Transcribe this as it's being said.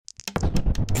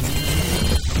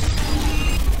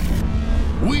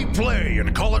We play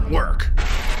and call it work.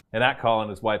 And that, Colin,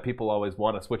 is why people always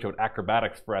want to switch out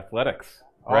acrobatics for athletics,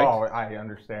 right? Oh, I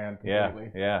understand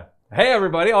completely. Yeah. Hey,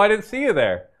 everybody. Oh, I didn't see you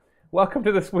there. Welcome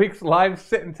to this week's live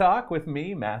sit and talk with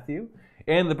me, Matthew,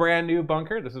 in the brand new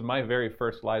bunker. This is my very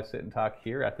first live sit and talk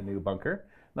here at the new bunker.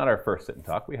 Not our first sit and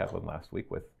talk. We had one last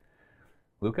week with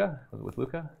Luca. Was it with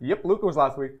Luca? Yep, Luca was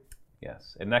last week.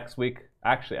 Yes. And next week,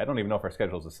 actually, I don't even know if our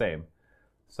schedule is the same.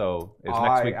 So is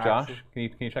next week Josh? Can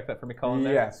you check that for me, Colin?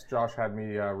 There? Yes, Josh had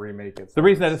me remake it. So the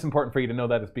reason that it's important for you to know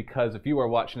that is because if you are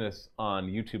watching this on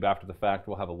YouTube after the fact,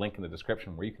 we'll have a link in the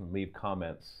description where you can leave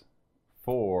comments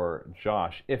for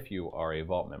Josh if you are a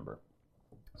Vault member.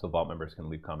 So Vault members can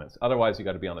leave comments. Otherwise, you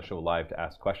got to be on the show live to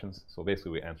ask questions. So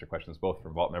basically, we answer questions both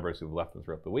from Vault members who've left them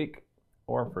throughout the week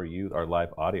or for you, our live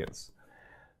audience.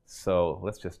 So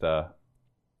let's just...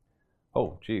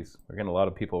 Oh, geez, we're getting a lot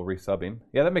of people resubbing.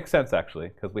 Yeah, that makes sense, actually,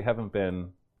 because we haven't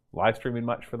been live streaming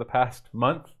much for the past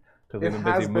month because we've been busy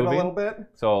moving. It has been a little bit.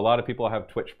 So a lot of people have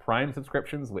Twitch Prime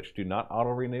subscriptions, which do not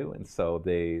auto-renew, and so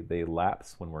they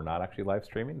lapse when we're not actually live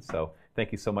streaming. So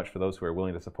thank you so much for those who are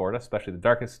willing to support us, especially the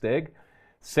Darkest Stig.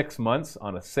 6 months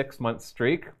on a 6-month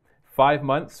streak. 5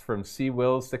 months from C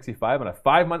Wills 65 on a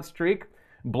 5-month streak.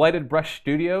 Blighted Brush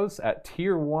Studios at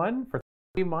Tier 1 for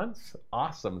 3 months.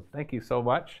 Awesome. Thank you so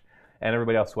much. And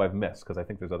everybody else who I've missed, because I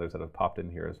think there's others that have popped in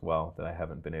here as well that I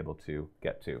haven't been able to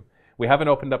get to. We haven't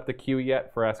opened up the queue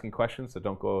yet for asking questions, so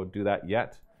don't go do that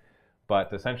yet.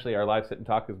 But essentially, our live sit and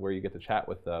talk is where you get to chat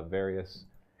with various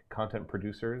content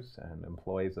producers and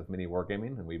employees of Mini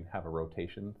Wargaming, and we have a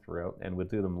rotation throughout, and we'll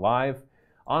do them live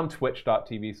on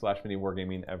twitch.tv/Mini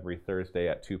Wargaming every Thursday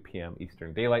at 2 p.m.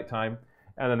 Eastern Daylight Time,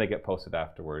 and then they get posted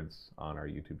afterwards on our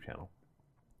YouTube channel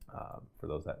for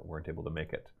those that weren't able to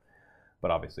make it. But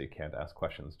obviously, you can't ask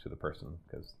questions to the person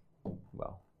because,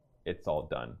 well, it's all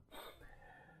done.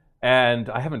 And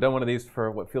I haven't done one of these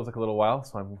for what feels like a little while,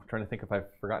 so I'm trying to think if I've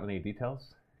forgotten any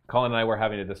details. Colin and I were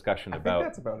having a discussion about... I think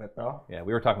that's about it, though. Yeah,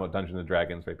 we were talking about Dungeons &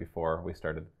 Dragons right before we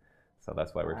started. So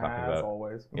that's why we're talking about... As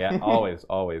always. Yeah,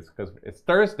 always. Because it's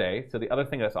Thursday, so the other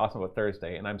thing that's awesome about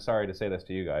Thursday, and I'm sorry to say this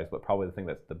to you guys, but probably the thing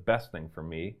that's the best thing for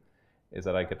me is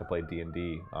that I get to play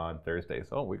D&D on Thursdays.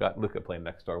 Oh, we got Luca playing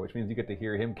next door, which means you get to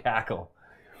hear him cackle.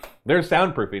 There's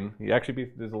soundproofing.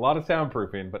 There's a lot of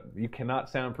soundproofing, but you cannot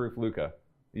soundproof Luca.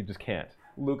 You just can't.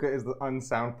 Luca is the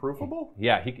unsoundproofable?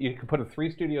 Yeah, you can put him 3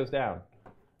 studios down,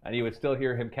 and you would still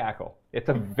hear him cackle. It's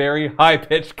a very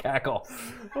high-pitched cackle.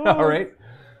 All right?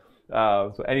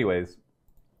 So anyways,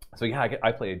 yeah,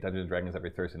 I play Dungeons & Dragons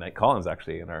every Thursday night. Colin's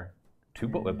actually in our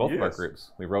both of our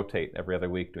groups. We rotate every other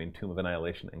week doing Tomb of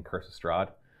Annihilation and Curse of Strahd.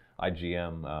 I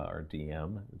GM or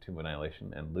DM Tomb of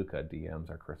Annihilation, and Luca DMs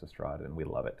our Curse of Strahd, and we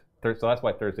love it. So that's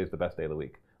why Thursday is the best day of the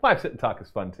week. Live sit and talk is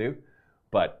fun too,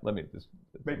 but let me just...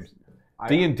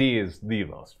 D&D is the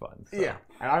most fun. So. Yeah,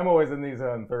 and I'm always in these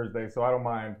on Thursday, so I don't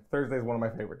mind. Thursday is one of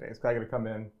my favorite days because I get to come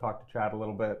in, talk to chat a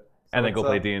little bit. So and then go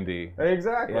play D&D.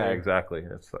 Exactly. Yeah, exactly.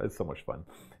 It's so much fun.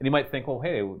 And you might think, well,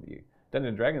 hey,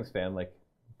 Dungeons & Dragons fan,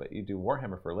 but you do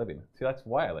Warhammer for a living. See, that's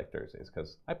why I like Thursdays,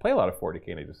 because I play a lot of 40k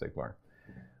and Age of Sigmar.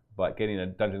 But getting a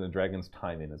Dungeons & Dragons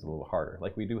time in is a little harder.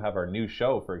 Like, we do have our new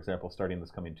show, for example, starting this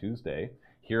coming Tuesday,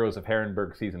 Heroes of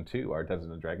Herrenberg Season 2, our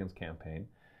Dungeons & Dragons campaign,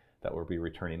 that will be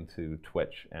returning to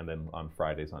Twitch and then on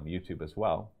Fridays on YouTube as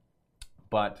well.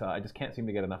 But I just can't seem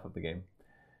to get enough of the game.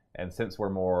 And since we're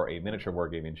more a miniature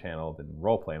wargaming channel than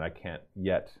role-playing, I can't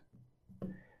yet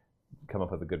come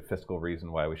up with a good fiscal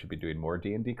reason why we should be doing more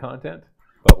D&D content.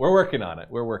 But we're working on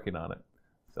it.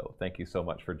 So thank you so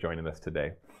much for joining us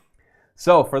today.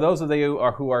 So for those of you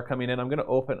who are coming in, I'm going to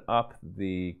open up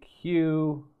the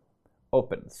queue.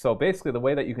 Open. So basically the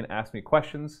way that you can ask me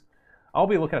questions, I'll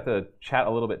be looking at the chat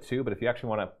a little bit too, but if you actually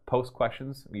want to post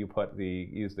questions, you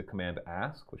use the command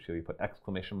ask, which you put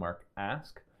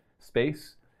 !ask,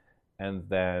 space, and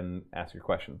then ask your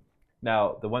question.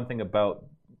 Now, the one thing about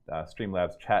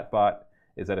Streamlabs chatbot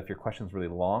is that if your question's really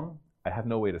long, I have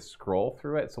no way to scroll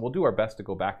through it, so we'll do our best to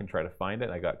go back and try to find it.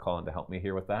 I got Colin to help me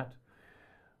here with that.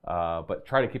 But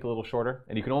try to keep it a little shorter.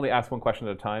 And you can only ask one question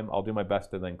at a time. I'll do my best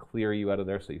to then clear you out of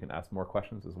there so you can ask more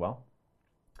questions as well.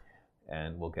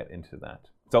 And we'll get into that.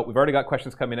 So we've already got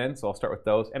questions coming in, so I'll start with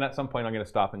those. And at some point I'm going to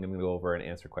stop and I'm going to go over and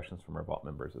answer questions from our Vault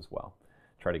members as well.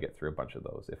 Try to get through a bunch of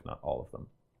those, if not all of them.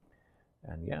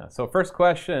 And yeah, so first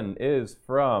question is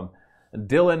from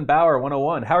Dylan Bauer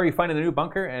 101. How are you finding the new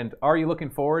bunker, and are you looking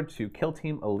forward to Kill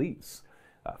Team Elites?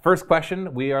 First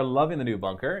question, we are loving the new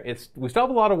bunker. We still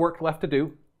have a lot of work left to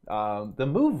do. The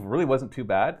move really wasn't too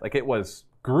bad. Like, it was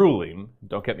grueling,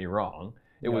 don't get me wrong.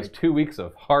 It was 2 weeks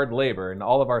of hard labor, and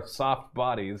all of our soft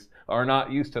bodies are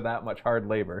not used to that much hard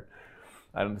labor.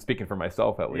 I'm speaking for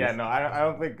myself at least. Yeah, no, I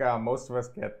don't think most of us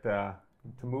get to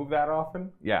move that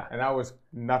often. Yeah. And that was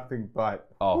nothing but.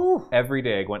 Oh, every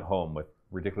day I went home with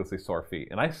ridiculously sore feet,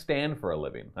 and I stand for a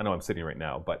living. I know I'm sitting right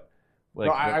now, but like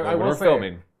No, I when will we're say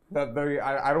filming, that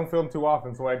I don't film too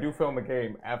often, so when I do film a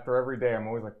game, after every day, I'm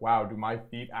always like, wow, do my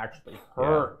feet actually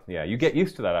hurt? yeah, you get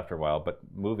used to that after a while. But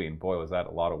moving, boy, was that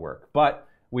a lot of work. But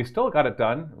we still got it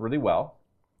done really well.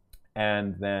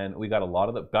 And then we got a lot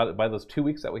of the, by those 2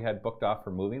 weeks that we had booked off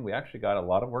for moving, we actually got a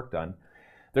lot of work done.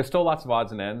 There's still lots of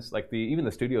odds and ends. Like even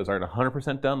the studios aren't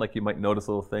 100% done. Like you might notice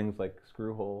little things like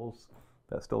screw holes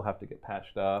that still have to get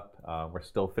patched up. We're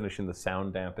still finishing the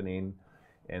sound dampening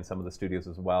in some of the studios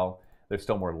as well. There's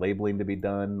still more labeling to be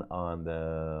done on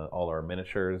all our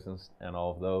miniatures and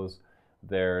all of those.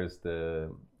 They're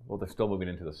still moving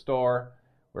into the store.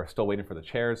 We're still waiting for the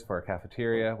chairs for our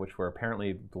cafeteria, which were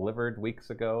apparently delivered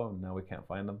weeks ago, and now we can't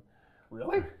find them.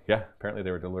 Really? Yeah, apparently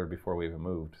they were delivered before we even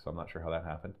moved, so I'm not sure how that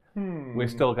happened.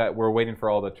 We're waiting for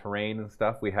all the terrain and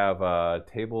stuff. We have a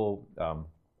table,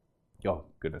 oh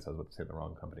goodness, I was about to say the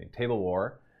wrong company. Table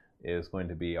War is going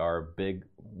to be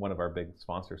one of our big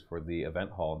sponsors for the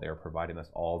event hall. They are providing us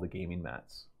all the gaming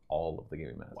mats, all of the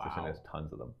gaming mats. Wow. They're sending us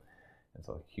tons of them. And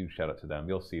so a huge shout out to them.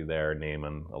 You'll see their name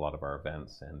on a lot of our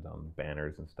events and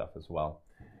banners and stuff as well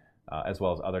as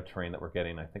other terrain that we're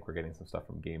getting. I think we're getting some stuff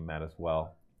from Game Mat as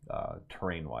well,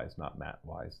 terrain-wise, not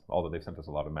mat-wise. Although they've sent us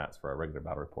a lot of mats for our regular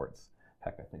battle reports.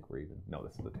 Heck, I think no,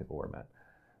 this is the Table War mat.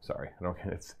 Sorry,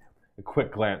 it's a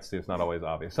quick glance. It's not always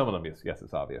obvious. Some of them, yes,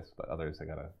 it's obvious, but others I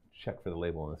gotta check for the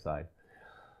label on the side.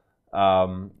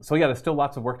 So yeah, there's still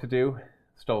lots of work to do.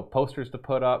 Still posters to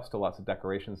put up, still lots of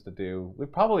decorations to do. We're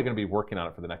probably going to be working on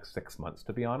it for the next 6 months,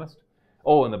 to be honest.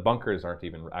 Oh, and the bunkers aren't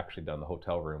even actually done. The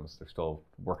hotel rooms, they're still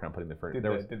working on putting the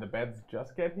furniture. Did the beds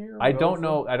just get here? I don't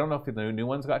know. I don't know if the new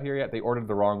ones got here yet. They ordered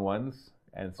the wrong ones,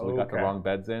 and so we got the wrong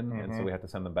beds in, and so we have to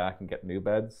send them back and get new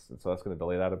beds, and so that's going to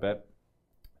delay that a bit.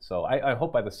 So I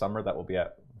hope by the summer that will be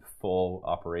at full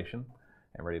operation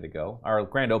and ready to go. Our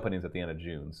grand opening is at the end of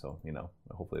June, so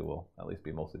hopefully we'll at least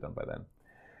be mostly done by then.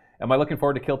 Am I looking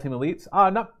forward to Kill Team Elites?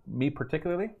 Not me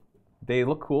particularly. They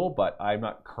look cool, but I'm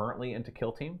not currently into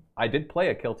Kill Team. I did play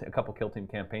a couple Kill Team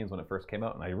campaigns when it first came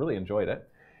out, and I really enjoyed it.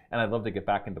 And I'd love to get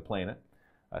back into playing it,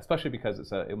 especially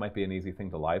because it might be an easy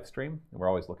thing to live stream. We're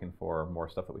always looking for more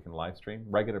stuff that we can live stream.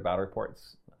 Regular battle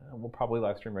reports, we'll probably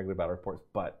live stream regular battle reports,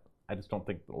 but I just don't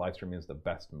think the live streaming is the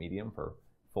best medium for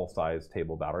full-size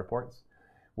table battle reports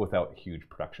without huge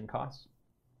production costs.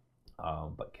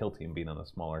 But Kill Team being on a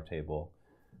smaller table,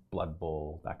 Blood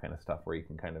Bowl, that kind of stuff, where you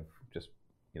can kind of just,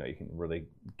 you can really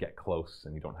get close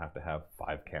and you don't have to have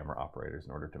 5 camera operators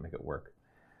in order to make it work.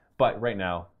 But right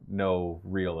now, no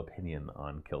real opinion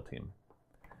on Kill Team.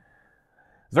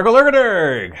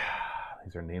 Zergalurgaderg!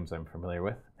 These are names I'm familiar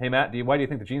with. Hey Matt, why do you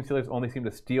think the Gene Stealers only seem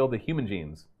to steal the human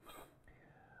genes?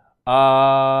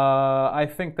 I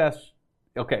think that's...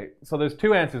 Okay, so there's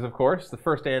 2 answers, of course. The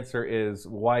first answer is,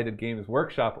 why did Games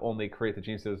Workshop only create the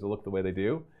Gene Stealers to look the way they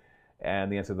do?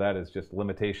 And the answer to that is just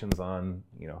limitations on,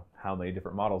 how many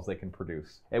different models they can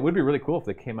produce. It would be really cool if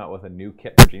they came out with a new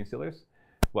kit for Gene Stealers.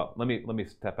 Well, let me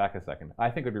step back a second. I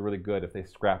think it would be really good if they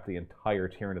scrapped the entire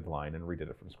Tyranid line and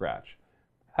redid it from scratch.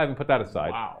 Having put that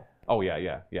aside. Wow. Oh,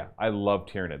 yeah. I love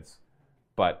Tyranids,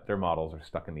 but their models are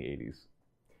stuck in the 80s.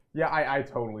 Yeah, I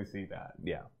totally see that.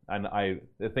 Yeah, and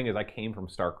the thing is, I came from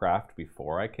StarCraft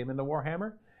before I came into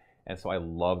Warhammer, and so I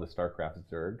love the StarCraft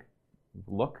Zerg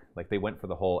look. Like, they went for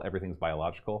the whole everything's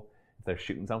biological. If they're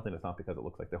shooting something, it's not because it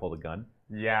looks like they hold a gun.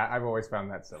 Yeah, I've always found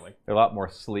that silly. They're a lot more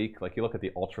sleek. Like, you look at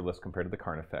the Ultralisk compared to the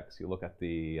Carnifex. You look at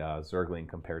the Zergling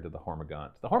compared to the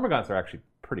Hormigaunt. The Hormagaunts are actually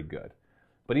pretty good,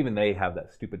 but even they have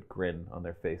that stupid grin on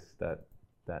their face that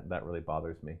really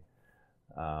bothers me.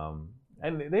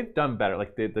 And they've done better.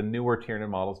 Like, the newer Tyranid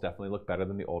models definitely look better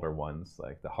than the older ones.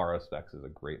 Like, the Haruspex is a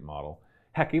great model.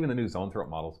 Heck, even the new Zone Throat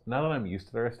models. Now that I'm used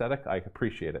to their aesthetic, I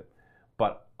appreciate it.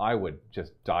 But I would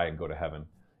just die and go to heaven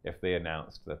if they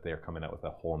announced that they're coming out with a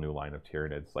whole new line of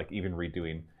Tyranids. Like, even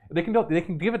redoing... They can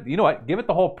give it... You know what? Give it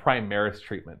the whole Primaris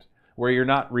treatment, where you're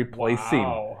not replacing...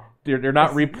 Wow. They're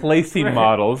not replacing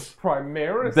models.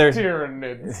 Primaris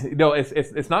Tyranids. No,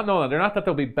 it's not... No, they're not that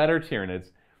they'll be better Tyranids.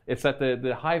 It's that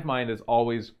the hive mind is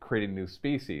always creating new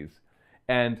species.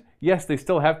 And yes, they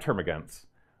still have termagants,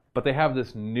 but they have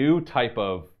this new type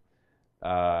of,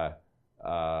 a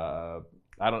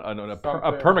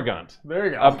permagant. There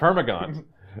you go. A permagant.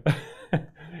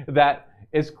 That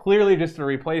is clearly just a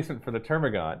replacement for the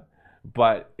termagant,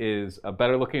 but is a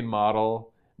better looking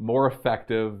model, more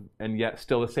effective, and yet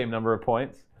still the same number of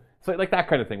points. So like that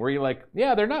kind of thing, where you're like,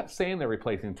 yeah, they're not saying they're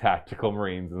replacing tactical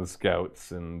Marines and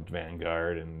Scouts and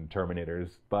Vanguard and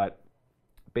Terminators, but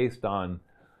based on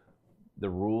the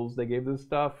rules they gave this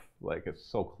stuff, like it's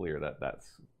so clear that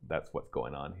that's what's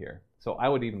going on here. So I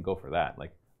would even go for that,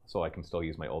 like, so I can still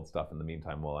use my old stuff in the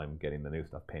meantime while I'm getting the new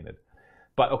stuff painted.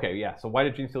 But okay, yeah. So why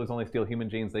do gene stealers only steal human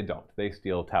genes? They don't. They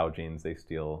steal Tau genes. They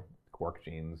steal Quark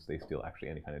genes. They steal actually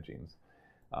any kind of genes.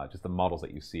 Just the models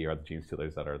that you see are the gene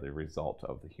stealers that are the result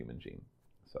of the human gene.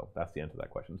 So that's the answer to that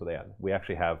question. So we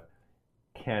actually have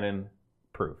canon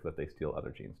proof that they steal other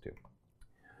genes too.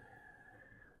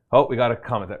 Oh, we got a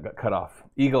comment that got cut off.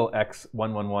 Eagle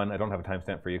X111. I don't have a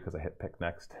timestamp for you because I hit pick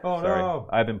next. Oh, sorry. no.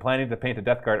 I've been planning to paint a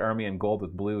Death Guard army in gold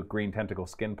with blue, green tentacle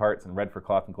skin parts and red for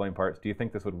cloth and glowing parts. Do you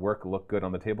think this would look good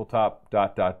on the tabletop? ...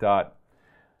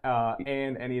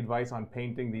 And any advice on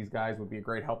painting these guys would be a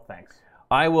great help. Thanks.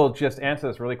 I will just answer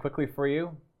this really quickly for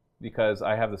you because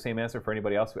I have the same answer for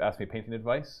anybody else who asks me painting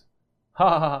advice. Ha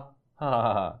ha ha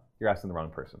ha ha. You're asking the wrong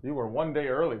person. You were one day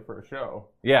early for a show.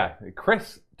 Yeah,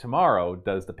 Chris tomorrow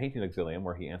does the Painting Auxilium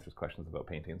where he answers questions about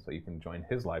painting, so you can join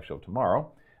his live show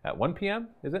tomorrow at 1 p.m.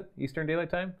 Is it Eastern Daylight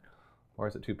Time? Or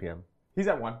is it 2 p.m.? He's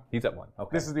at 1. He's at 1.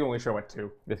 Okay. This is the only show at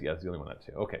 2. It's the only one at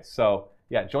 2. Okay, so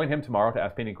yeah, join him tomorrow to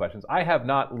ask painting questions. I have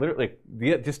not literally,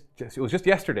 it was just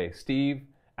yesterday, Steve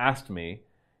asked me,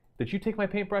 did you take my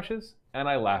paintbrushes? And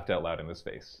I laughed out loud in his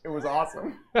face. It was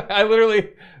awesome. I literally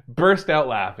burst out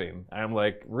laughing. I'm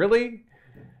like, really?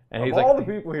 And he's of like, all the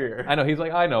people here. I know. He's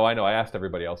like, I know. I asked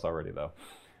everybody else already, though.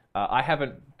 I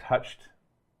haven't touched,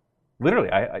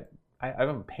 literally, I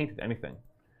haven't painted anything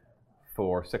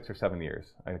for 6 or 7 years.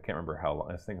 I can't remember how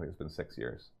long. I think it's been 6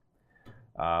 years.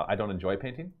 I don't enjoy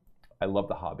painting. I love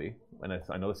the hobby. And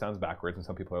I know this sounds backwards, and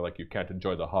some people are like, you can't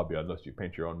enjoy the hobby unless you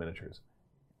paint your own miniatures.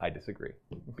 I disagree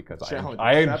because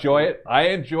I enjoy it. I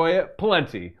enjoy it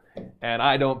plenty, and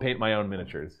I don't paint my own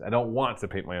miniatures. I don't want to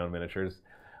paint my own miniatures.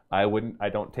 I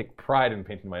don't take pride in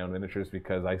painting my own miniatures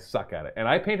because I suck at it. And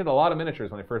I painted a lot of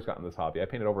miniatures when I first got into this hobby. I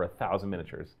painted over 1,000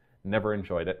 miniatures. Never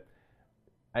enjoyed it.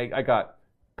 I got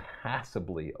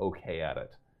passably okay at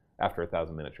it after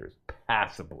 1,000 miniatures.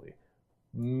 Passably.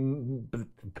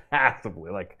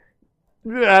 Passably. Like,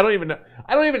 I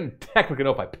don't even technically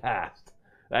know if I passed.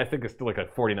 I think it's still like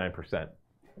at 49%.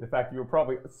 In fact, you were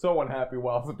probably so unhappy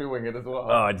while doing it as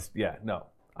well. Oh, no.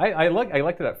 I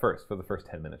liked it at first for the first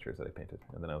 10 miniatures that I painted,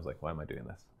 and then I was like, why am I doing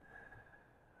this?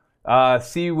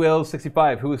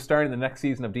 C-Will65, who is starting the next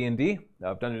season of D&D,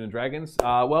 of Dungeons and Dragons.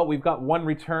 Well, we've got one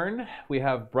return. We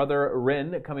have Brother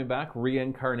Rin coming back,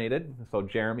 reincarnated, so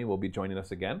Jeremy will be joining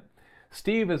us again.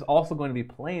 Steve is also going to be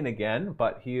playing again,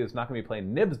 but he is not going to be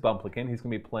playing Nibs Bumplikin. He's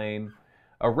going to be playing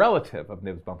a relative of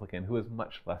Nibs Bumplikin who is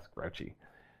much less grouchy.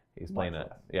 He's playing a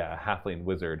halfling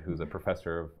wizard who's a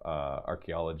professor of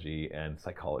archaeology and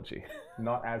psychology.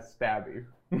 Not as stabby.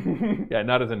 Yeah,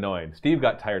 not as annoying. Steve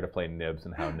got tired of playing Nibs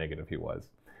and how negative he was.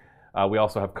 We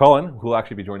also have Cullen, who will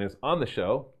actually be joining us on the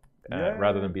show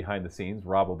rather than behind the scenes.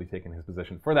 Rob will be taking his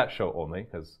position for that show only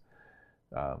because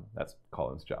that's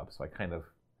Cullen's job. So I kind of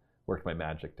worked my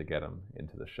magic to get him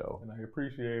into the show. And I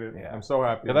appreciate it. Yeah. I'm so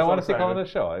happy. Because I want to see Cullen on the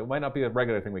show. It might not be a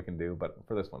regular thing we can do, but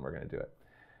for this one, we're going to do it.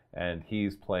 And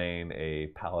he's playing a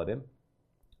paladin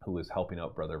who is helping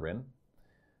out Brother Rin.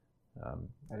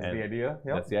 That's the idea.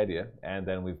 Yep. That's the idea. And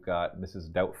then we've got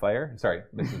Mrs.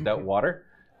 Doubtwater,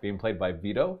 being played by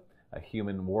Vito, a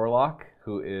human warlock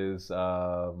who is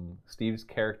Steve's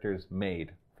character's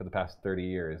maid for the past 30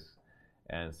 years.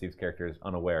 And Steve's character is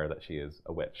unaware that she is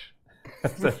a witch,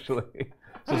 essentially.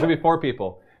 So it's going to be 4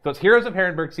 people. So it's Heroes of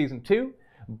Herrenberg Season 2.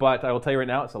 But I will tell you right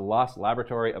now, it's a Lost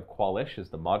Laboratory of Qualish is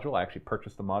the module. I actually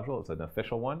purchased the module. It's an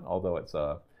official one, although it's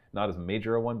not as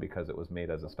major a one because it was made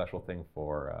as a special thing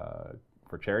for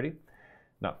charity.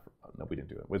 No, we didn't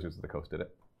do it. Wizards of the Coast did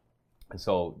it. And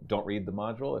so don't read the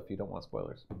module if you don't want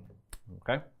spoilers.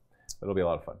 Okay? It'll be a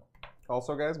lot of fun.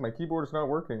 Also, guys, my keyboard is not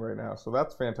working right now, so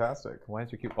that's fantastic. Why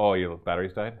is your keyboard? Oh, your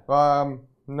batteries died?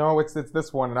 No, it's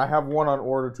this one, and I have one on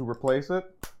order to replace it.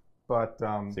 But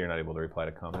so you're not able to reply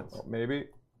to comments? Maybe.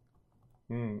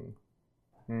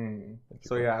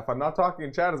 So yeah, if I'm not talking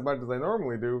in chat as much as I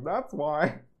normally do, that's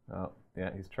why. Oh,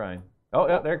 yeah, he's trying. Oh,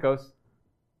 yeah, there it goes.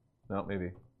 No,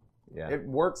 maybe. Yeah. It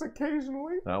works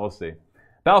occasionally. No, we'll see.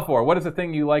 Balfour, what is the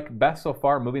thing you like best so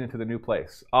far moving into the new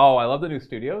place? Oh, I love the new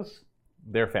studios.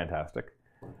 They're fantastic.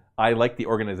 I like the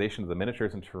organization of the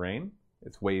miniatures and terrain.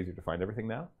 It's way easier to find everything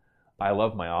now. I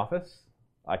love my office.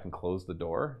 I can close the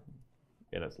door.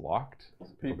 And it's locked. So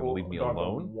people leave me don't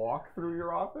alone. Walk through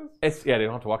your office? They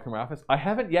don't have to walk through my office. I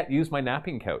haven't yet used my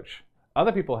napping couch.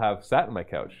 Other people have sat on my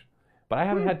couch, but I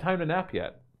haven't had time to nap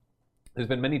yet. There's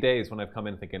been many days when I've come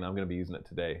in thinking I'm going to be using it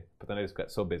today, but then I just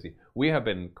got so busy. We have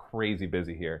been crazy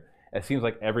busy here. It seems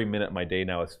like every minute of my day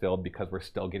now is filled because we're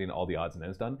still getting all the odds and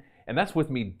ends done. And that's with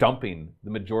me dumping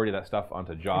the majority of that stuff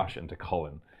onto Josh and to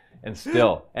Cullen. And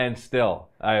still,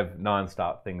 I have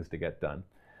nonstop things to get done.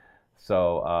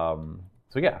 So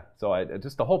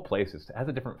just the whole place has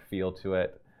a different feel to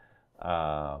it.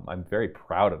 I'm very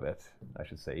proud of it, I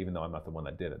should say, even though I'm not the one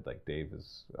that did it. Like Dave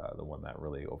is the one that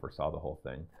really oversaw the whole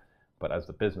thing. But as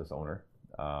the business owner,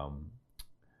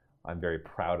 I'm very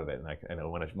proud of it. And I know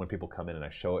when people come in and I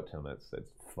show it to them, it's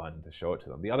fun to show it to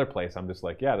them. The other place, I'm just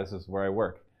like, yeah, this is where I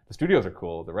work. The studios are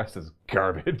cool. The rest is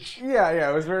garbage. Yeah.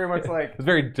 It was very much like it's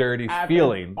very dirty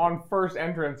feeling. On first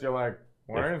entrance, you're like,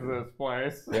 where is this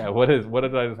place? Yeah, what did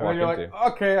I just walk and you're into?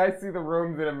 like, okay, I see the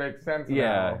rooms and it makes sense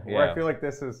now. Where I feel like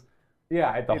this is,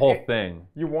 the whole thing.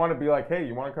 You want to be like, hey,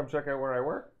 you want to come check out where I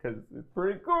work? Because it's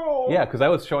pretty cool. Yeah, because I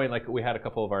was showing, like, we had a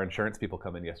couple of our insurance people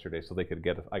come in yesterday so they could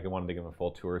I wanted to give them a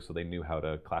full tour so they knew how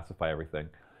to classify everything.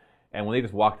 And when they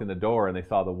just walked in the door and they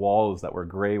saw the walls that were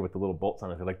gray with the little bolts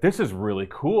on it, they're like, this is really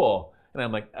cool. And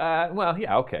I'm like, well,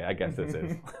 yeah, okay, I guess this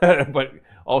is. But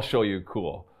I'll show you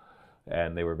cool.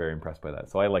 And they were very impressed by that.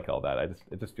 So I like all that.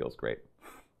 It just feels great.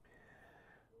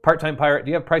 Part-time Pirate,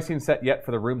 do you have pricing set yet for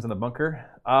the rooms in the bunker?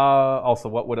 Also,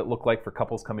 what would it look like for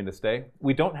couples coming to stay?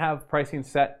 We don't have pricing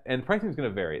set, and pricing is going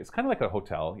to vary. It's kind of like a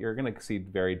hotel. You're going to see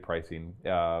varied pricing.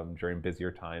 During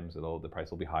busier times, the price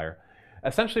will be higher.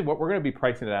 Essentially, what we're going to be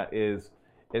pricing it at is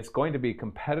it's going to be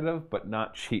competitive but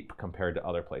not cheap compared to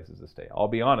other places to stay. I'll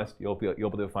be honest, you'll be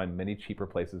able to find many cheaper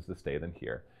places to stay than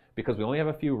here. Because we only have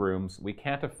a few rooms, we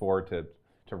can't afford to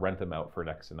rent them out for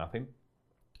next to nothing.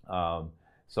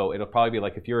 So it'll probably be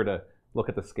like if you were to look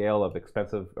at the scale of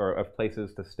expensive or of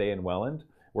places to stay in Welland,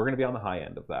 we're going to be on the high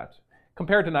end of that.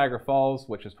 Compared to Niagara Falls,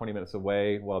 which is 20 minutes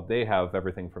away, well, they have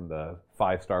everything from the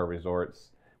 5-star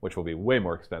resorts, which will be way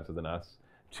more expensive than us,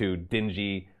 to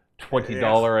dingy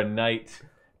 $20 a night,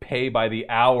 pay by the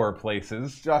hour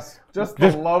places. Just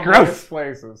the loveliest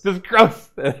places. Just gross.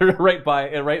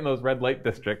 right in those red light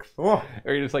districts. Oh,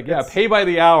 or you're just like, yeah, pay by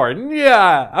the hour.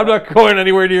 Yeah, I'm not going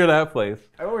anywhere near that place.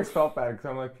 I always felt bad because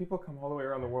I'm like, people come all the way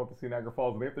around the world to see Niagara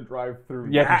Falls, and they have to drive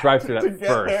through. You have to drive through that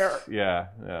first. There.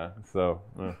 Yeah. So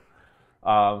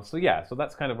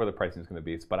that's kind of where the pricing is going to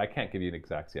be. But I can't give you an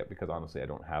exacts yet because honestly, I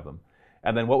don't have them.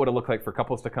 And then what would it look like for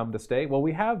couples to come to stay? Well,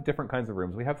 we have different kinds of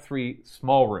rooms. We have 3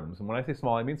 small rooms. And when I say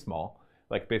small, I mean small.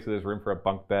 Like basically there's room for a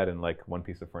bunk bed and like one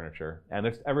piece of furniture. And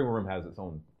every room has its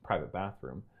own private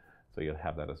bathroom. So you'll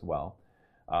have that as well.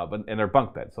 And they're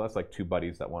bunk beds. So that's like 2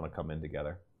 buddies that want to come in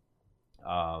together.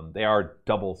 They are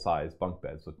double-sized bunk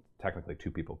beds. So technically 2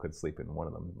 people could sleep in one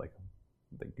of them. Like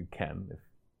you can if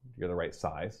you're the right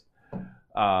size.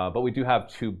 But we do have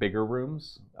 2 bigger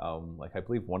rooms. Like I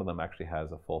believe one of them actually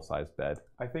has a full-size bed.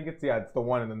 I think it's the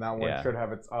one, and then that one should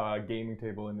have its gaming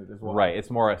table in it as well. Right, it's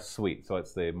more a suite, so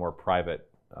it's the more private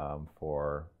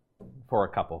for a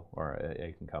couple, or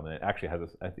you can come in. It actually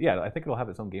has I think it'll have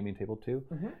its own gaming table too.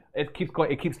 Mm-hmm. It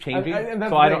keeps changing, and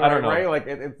so I don't know. Right, like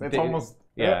it's almost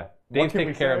Dave's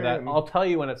taking care of that. I'll tell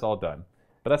you when it's all done,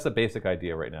 but that's the basic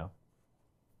idea right now.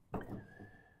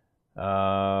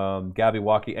 Gabby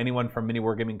Walkie, anyone from Mini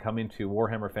Wargaming coming to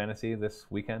Warhammer Fantasy this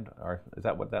weekend? Or is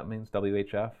that what that means?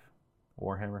 WHF?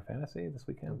 Warhammer Fantasy this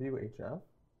weekend? WHF?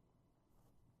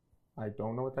 I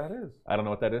don't know what that is. I don't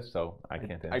know what that is, so I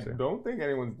can't answer. I don't think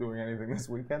anyone's doing anything this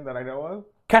weekend that I know of.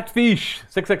 Catfish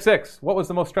 666. What was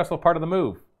the most stressful part of the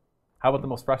move? How about the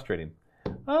most frustrating?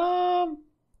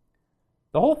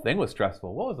 The whole thing was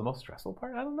stressful. What was the most stressful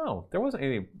part? I don't know. There wasn't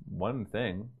any one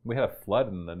thing. We had a flood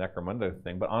in the Necromunda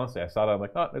thing, but honestly, I saw it. I'm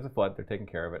like, oh, there's a flood. They're taking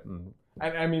care of it, and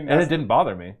it didn't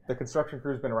bother me. The construction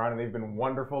crew's been around, and they've been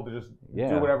wonderful to just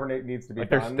do whatever needs to be done.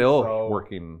 They're still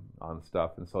working on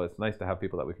stuff, and so it's nice to have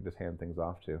people that we can just hand things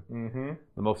off to. Mm-hmm.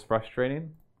 The most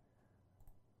frustrating,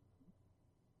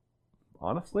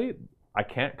 honestly, I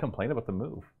can't complain about the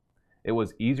move. It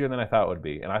was easier than I thought it would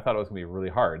be, and I thought it was going to be really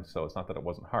hard. So it's not that it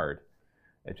wasn't hard.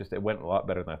 It went a lot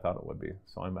better than I thought it would be.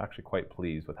 So I'm actually quite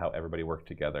pleased with how everybody worked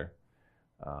together.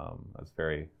 I was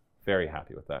very, very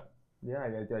happy with that. Yeah,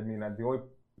 I mean, the only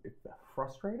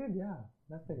frustrated,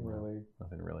 nothing really.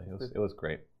 Nothing really. It was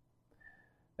great.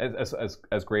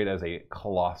 As great as a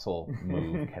colossal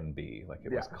move can be. Like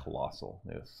it was colossal.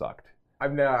 It sucked.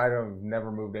 I've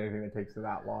never moved anything that takes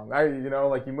that long.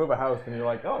 Like you move a house and you're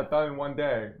like, oh, it's done in one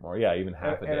day. Or even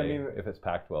half a day. I mean, if it's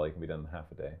packed well, you can be done in half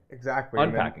a day. Exactly.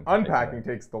 Unpacking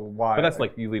takes the while. But that's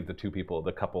like you leave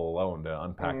the couple alone to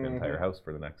unpack the entire house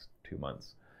for the next 2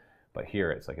 months. But here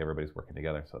it's like everybody's working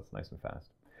together, so it's nice and fast.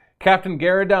 Captain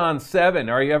Garadon 7,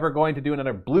 are you ever going to do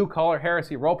another Blue Collar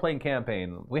Heresy role-playing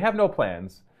campaign? We have no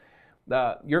plans.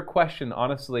 Your question,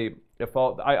 honestly,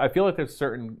 I feel like there's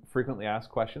certain frequently asked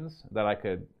questions that I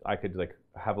could like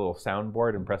have a little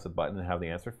soundboard and press a button and have the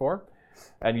answer for.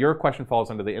 And your question falls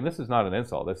under and this is not an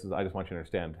insult. This is, I just want you to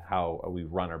understand how we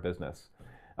run our business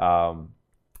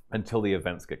until the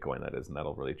events get going, that is, and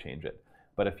that'll really change it.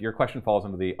 But if your question falls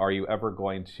under are you ever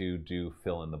going to do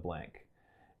fill in the blank?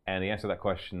 And the answer to that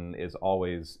question is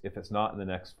always, if it's not in the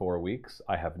next 4 weeks,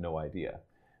 I have no idea,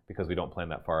 because we don't plan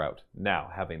that far out.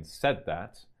 Now, having said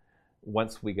that,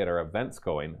 once we get our events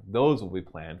going, those will be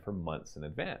planned for months in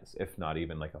advance, if not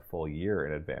even like a full year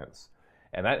in advance.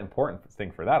 And that important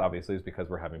thing for that, obviously, is because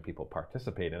we're having people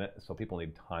participate in it. So people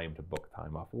need time to book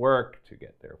time off work, to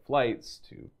get their flights,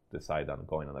 to decide on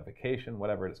going on a vacation,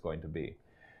 whatever it's going to be.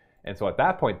 And so at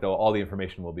that point, though, all the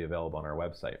information will be available on our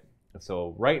website. And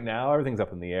so right now, everything's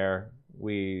up in the air.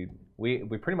 We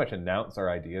pretty much announce our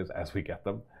ideas as we get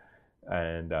them,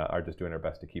 and are just doing our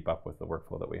best to keep up with the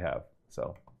workflow that we have.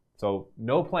 So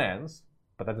no plans,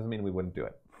 but that doesn't mean we wouldn't do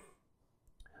it.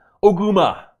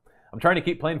 Oguma. I'm trying to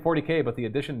keep playing 40K, but the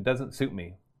edition doesn't suit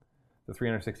me. The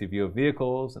 360 view of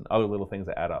vehicles and other little things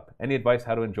that add up. Any advice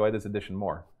how to enjoy this edition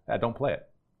more? Don't play it.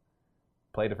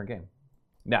 Play a different game.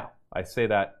 Now, I say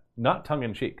that not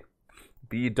tongue-in-cheek,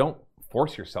 but you don't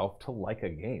force yourself to like a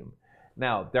game.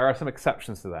 Now, there are some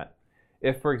exceptions to that.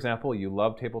 If, for example, you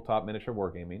love tabletop miniature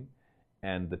wargaming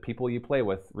and the people you play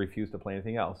with refuse to play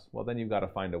anything else, well, then you've got to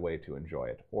find a way to enjoy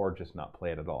it, or just not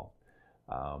play it at all.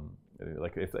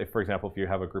 Like if, for example, if you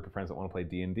have a group of friends that want to play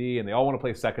D&D and they all want to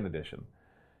play 2nd edition,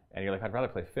 and you're like, I'd rather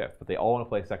play 5th, but they all want to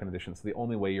play 2nd edition, so the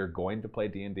only way you're going to play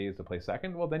D&D is to play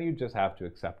 2nd, well, then you just have to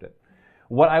accept it.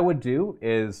 What I would do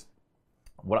is,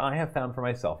 what I have found for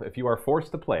myself, if you are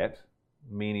forced to play it,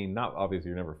 meaning not obviously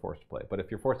you're never forced to play it, but if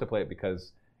you're forced to play it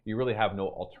because you really have no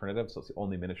alternative, so it's the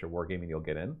only miniature wargaming you'll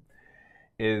get in,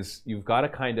 is you've got to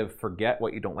kind of forget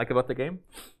what you don't like about the game.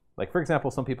 Like, for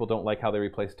example, some people don't like how they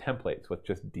replace templates with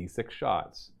just D6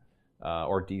 shots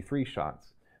or D3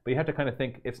 shots. But you have to kind of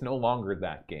think it's no longer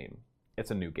that game.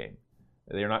 It's a new game.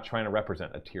 They're not trying to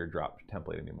represent a teardrop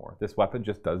template anymore. This weapon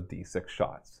just does D6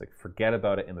 shots. Like, forget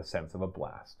about it in the sense of a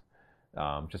blast.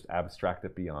 Just abstract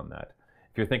it beyond that.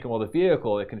 If you're thinking, well, the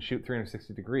vehicle, it can shoot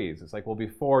 360 degrees. It's like, well,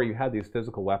 before you had these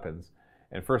physical weapons,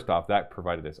 and first off, that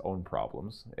provided its own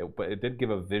problems. But it did give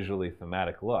a visually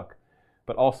thematic look.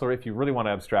 But also, if you really want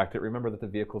to abstract it, remember that the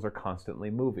vehicles are constantly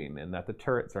moving, and that the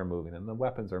turrets are moving, and the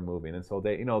weapons are moving, and so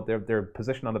their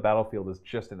position on the battlefield is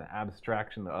just an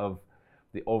abstraction of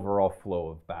the overall flow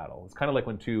of battle. It's kind of like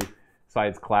when two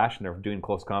sides clash and they're doing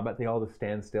close combat, they all just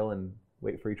stand still and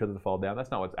wait for each other to fall down.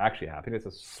 That's not what's actually happening. It's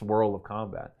a swirl of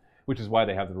combat, which is why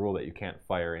they have the rule that you can't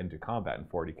fire into combat in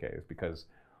 40K, is because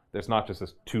there's not just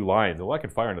this 2 lines. Well, I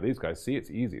can fire into these guys. See, it's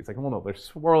easy. It's like, well, no, they're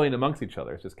swirling amongst each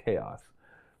other. It's just chaos.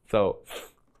 So,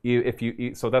 those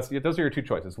are your 2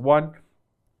 choices. One,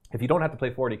 if you don't have to play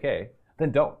 40K,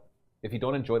 then don't. If you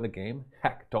don't enjoy the game,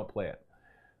 heck, don't play it.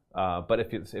 But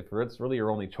if it's really your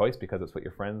only choice because it's what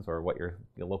your friends or what your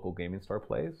local gaming store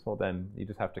plays, well, then you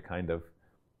just have to kind of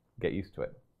get used to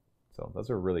it. So those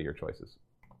are really your choices.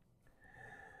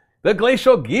 The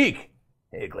Glacial Geek.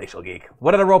 Hey, Glacial Geek.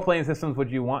 What other role-playing systems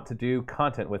would you want to do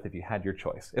content with if you had your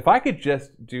choice? If I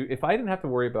didn't have to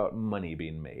worry about money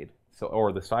being made,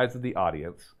 or the size of the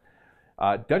audience,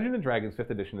 Dungeons & Dragons 5th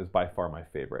edition is by far my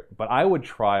favorite. But I would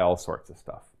try all sorts of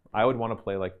stuff. I would want to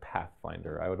play like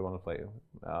Pathfinder. I would want to play,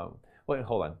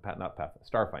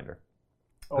 Starfinder.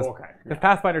 Oh, okay. Because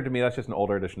Pathfinder, to me, that's just an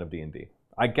older edition of D&D.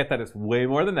 I get that it's way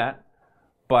more than that,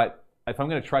 but if I'm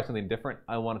going to try something different,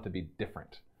 I want it to be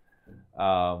different.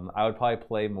 I would probably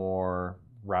play more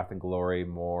Wrath and Glory,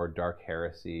 more Dark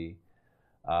Heresy,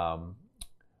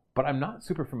 but I'm not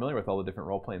super familiar with all the different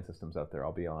role-playing systems out there,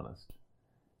 I'll be honest.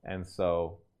 And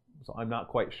so I'm not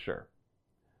quite sure.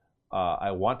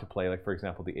 I want to play, like, for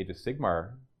example, the Age of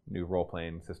Sigmar new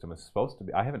role-playing system is supposed to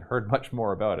be. I haven't heard much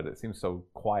more about it. It seems so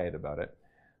quiet about it.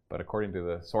 But according to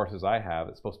the sources I have,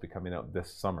 it's supposed to be coming out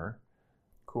this summer.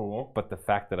 Cool. But the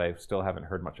fact that I still haven't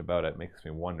heard much about it makes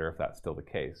me wonder if that's still the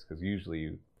case. Because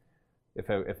usually, if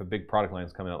a big product line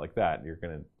is coming out like that, you're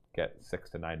going to get 6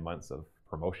 to 9 months of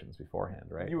promotions beforehand,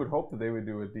 right? You would hope that they would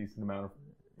do a decent amount of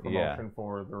promotion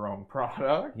for their own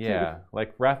product. Yeah,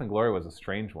 like Wrath and Glory was a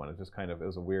strange one. It just it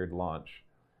was a weird launch.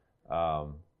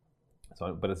 But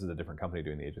this is a different company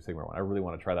doing the Age of Sigmar one. I really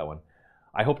want to try that one.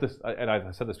 I hope this, and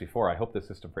I've said this before, I hope this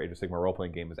system for Age of Sigmar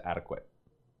role-playing game is adequate.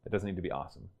 It doesn't need to be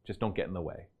awesome. Just don't get in the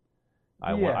way.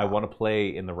 I want to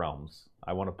play in the realms.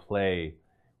 I want to play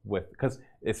with, because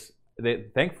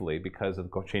thankfully, because of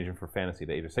changing from Fantasy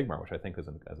to Age of Sigmar, which I think was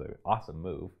an awesome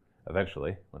move,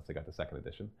 eventually, once they got to 2nd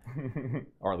edition,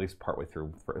 or at least partway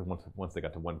through, once they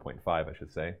got to 1.5, I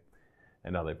should say,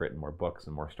 and now they've written more books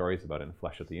and more stories about it and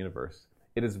fleshed out the universe.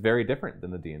 It is very different than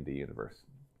the D&D universe.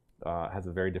 It has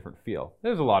a very different feel.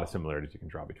 There's a lot of similarities you can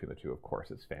draw between the two, of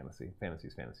course. It's fantasy.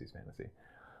 Fantasy's fantasy.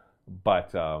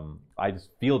 But I just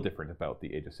feel different about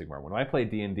the Age of Sigmar. When I play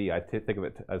D&D, I think of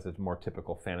it as a more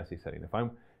typical fantasy setting.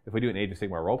 If we do an Age of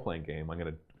Sigmar role-playing game, I'm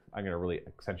gonna really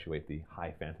accentuate the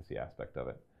high fantasy aspect of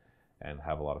it and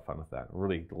have a lot of fun with that.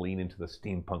 Really lean into the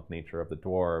steampunk nature of the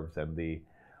dwarves and the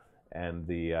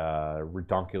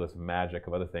redonkulous magic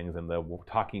of other things, and the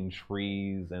talking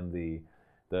trees and the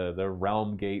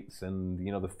realm gates and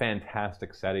the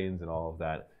fantastic settings and all of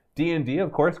that. D&D,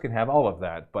 of course, can have all of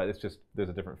that, but it's just there's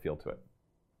a different feel to it.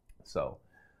 So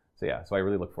I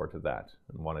really look forward to that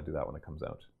and want to do that when it comes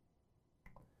out.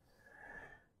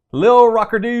 Lil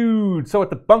Rocker Dude! So at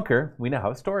the bunker, we now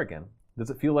have a store again. Does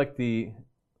it feel like the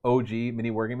OG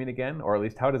mini wargaming again? Or at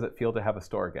least, how does it feel to have a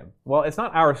store again? Well, it's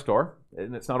not our store,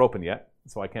 and it's not open yet,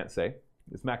 so I can't say.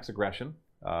 It's Max Aggression.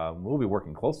 We'll be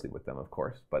working closely with them, of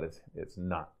course, but it's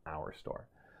not our store.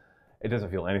 It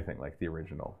doesn't feel anything like the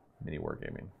original mini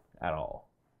wargaming at all.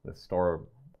 The store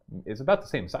is about the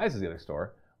same size as the other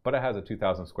store, but it has a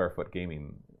 2,000 square foot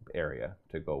gaming area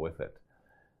to go with it.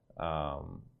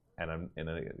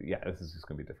 This is just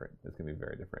going to be different. It's going to be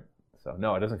very different. So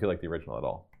no, it doesn't feel like the original at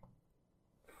all.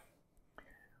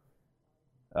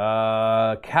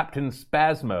 Captain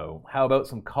Spasmo, how about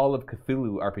some Call of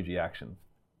Cthulhu RPG action?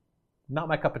 Not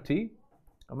my cup of tea.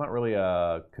 I'm not really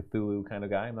a Cthulhu kind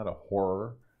of guy. I'm not a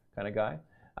horror kind of guy.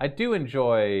 I do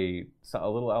enjoy a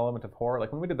little element of horror.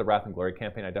 Like when we did the Wrath and Glory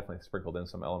campaign, I definitely sprinkled in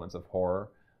some elements of horror,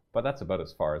 but that's about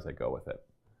as far as I go with it.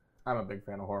 I'm a big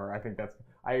fan of horror.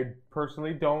 I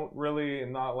personally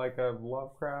am not like a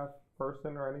Lovecraft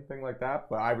person or anything like that,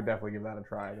 but I would definitely give that a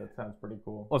try. That sounds pretty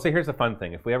cool. Well, see, here's the fun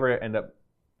thing. If we ever end up,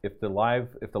 if the live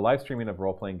streaming of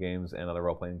role-playing games and other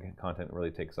role-playing content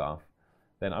really takes off,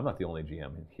 then I'm not the only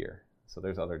GM here. So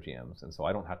there's other GMs, and so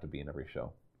I don't have to be in every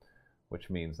show, which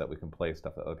means that we can play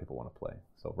stuff that other people want to play.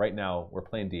 So right now we're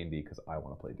playing D&D because I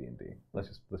want to play D&D.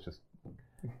 Let's just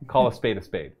call a spade a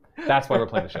spade. That's why we're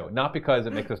playing the show, not because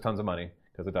it makes us tons of money,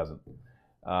 because it doesn't,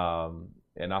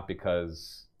 and not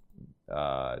because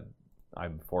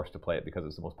I'm forced to play it because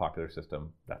it's the most popular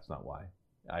system. That's not why.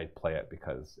 I play it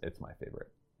because it's my favorite,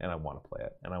 and I want to play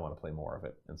it, and I want to play more of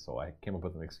it. And so I came up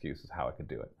with an excuse as how I could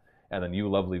do it. And then you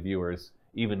lovely viewers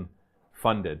even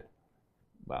funded,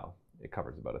 well, it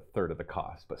covers about 1/3 of the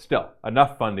cost, but still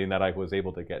enough funding that I was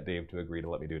able to get Dave to agree to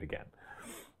let me do it again.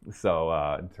 So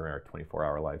during our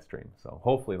 24-hour live stream. So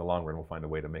hopefully in the long run we'll find a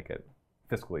way to make it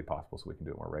fiscally possible so we can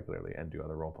do it more regularly and do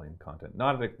other role-playing content.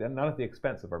 Not at the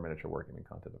expense of our miniature wargaming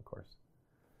content, of course.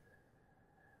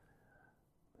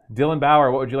 Dylan Bauer,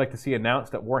 what would you like to see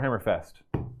announced at Warhammer Fest?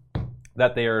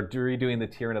 That they are redoing the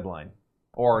Tyranid line,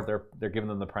 or they're giving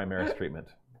them the Primaris treatment,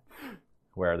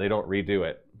 where they don't redo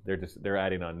it. They're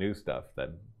adding on new stuff that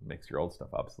makes your old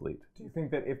stuff obsolete. Do you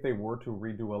think that if they were to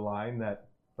redo a line that,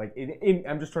 like,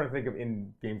 I'm just trying to think of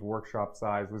in Games Workshop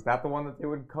size, was that the one that they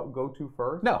would go to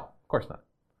first? No, of course not.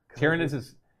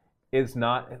 Tyranids is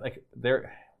not like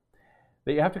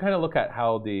you have to kind of look at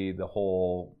how the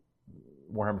whole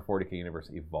Warhammer 40k universe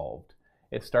evolved.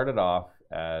 It started off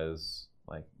as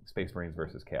like Space Marines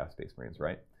versus Chaos Space Marines,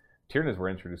 right? Tyranids were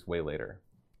introduced way later.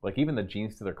 Like even the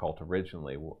Genestealer cult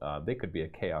originally, they could be a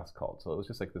Chaos cult. So it was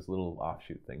just like this little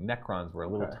offshoot thing. Necrons were a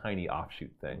little tiny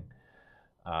offshoot thing.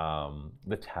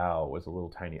 The Tau was a little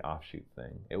tiny offshoot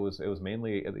thing. It was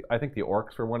mainly, I think the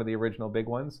Orcs were one of the original big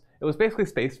ones. It was basically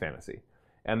space fantasy.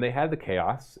 And they had the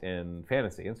Chaos in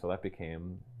fantasy, and so that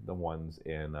became the ones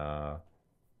in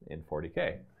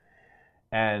 40k.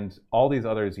 And all these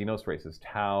other Xenos races,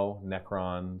 Tau,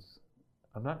 Necrons,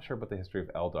 I'm not sure about the history of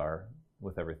Eldar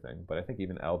with everything, but I think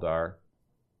even Eldar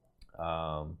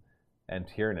and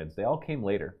Tyranids, they all came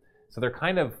later. So they're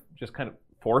kind of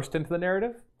forced into the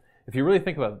narrative. If you really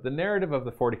think about it, the narrative of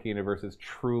the 40k universe is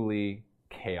truly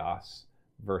Chaos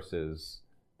versus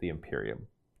the Imperium.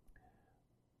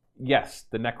 Yes,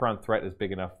 the Necron threat is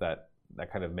big enough that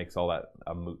kind of makes all that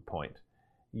a moot point.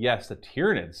 Yes, the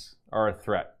Tyranids are a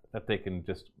threat that they can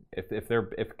just,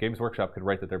 if Games Workshop could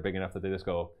write that they're big enough that they just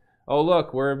go, oh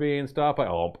look, we're being stopped by,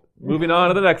 moving on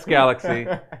to the next galaxy.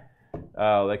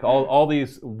 Like all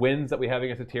these wins that we have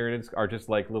against the Tyranids are just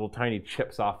like little tiny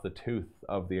chips off the tooth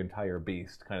of the entire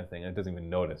beast kind of thing. And it doesn't even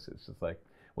notice. It's just like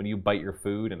when you bite your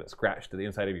food and it scratched to the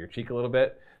inside of your cheek a little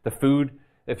bit, the food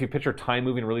if you picture time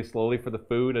moving really slowly for the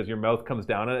food as your mouth comes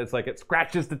down on it, it's like it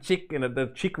scratches the cheek and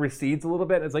the cheek recedes a little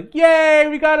bit. And it's like, yay,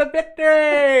 we got a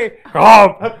victory!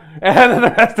 Oh! And then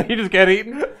the rest of you just get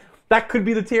eaten. That could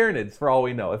be the Tyranids for all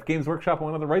we know. If Games Workshop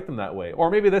wanted to write them that way. Or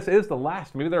maybe this is the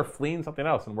last. Maybe they're fleeing something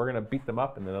else and we're going to beat them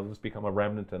up and then they'll just become a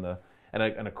remnant and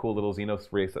a cool little Xenos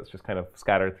race that's just kind of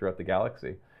scattered throughout the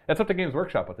galaxy. That's up to Games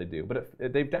Workshop what they do, but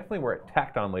they definitely were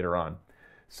tacked on later on.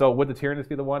 So would the Tyranids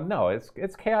be the one? No,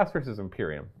 it's Chaos versus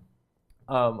Imperium.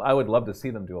 I would love to see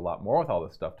them do a lot more with all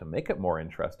this stuff to make it more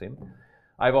interesting.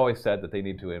 I've always said that they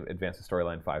need to advance the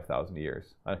storyline 5,000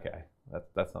 years. Okay,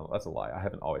 that's a lie. I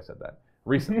haven't always said that.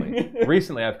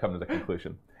 Recently I've come to the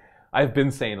conclusion. I've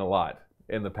been saying a lot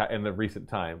in the recent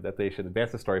time that they should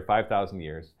advance the story 5,000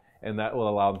 years, and that will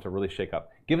allow them to really shake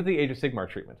up. Give it the Age of Sigmar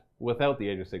treatment without the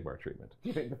Age of Sigmar treatment. Do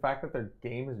you think the fact that their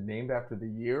game is named after the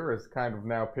year is kind of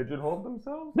now pigeonholed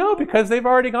themselves? No, because they've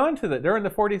already gone to they're in the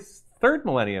 43rd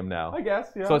millennium now. I guess,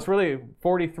 yeah. So it's really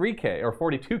 43K or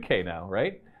 42K now,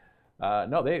 right?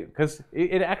 No, because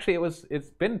it's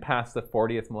been past the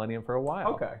 40th millennium for a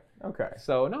while. Okay.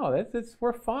 So no,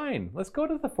 we're fine. Let's go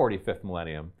to the 45th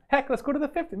millennium. Heck, let's go to the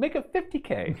 50. Make it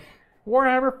 50K.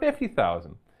 Warhammer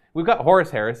 50,000. We've got Horus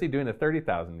Heresy doing the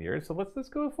 30,000 years, so let's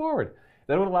go forward.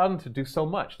 That would allow them to do so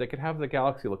much. They could have the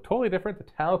galaxy look totally different. The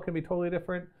Tau can be totally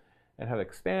different, and have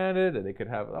expanded. And they could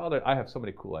have. I have so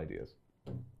many cool ideas.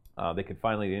 They could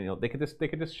finally, they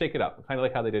could just shake it up, kind of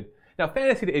like how they did. Now,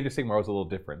 Fantasy to Age of Sigmar was a little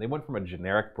different. They went from a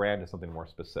generic brand to something more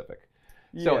specific.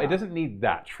 So it doesn't need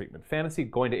that treatment. Fantasy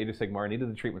going to Age of Sigmar needed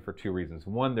the treatment for two reasons.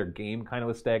 One, their game kind of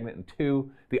was stagnant, and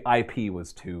two, the IP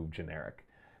was too generic.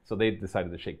 So they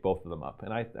decided to shake both of them up,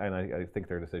 and I think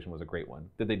their decision was a great one.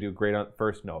 Did they do great on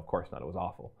first? No, of course not. It was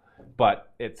awful,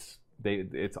 but it's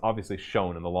obviously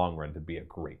shown in the long run to be a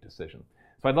great decision.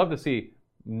 So I'd love to see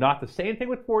not the same thing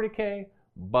with 40K,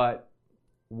 but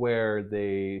where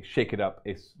they shake it up.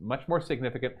 It's much more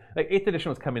significant. Like 8th edition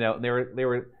was coming out, and they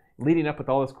were leading up with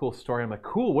all this cool story. I'm like,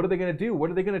 cool. What are they going to do? What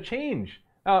are they going to change?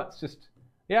 Oh, it's just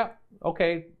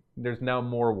okay. There's now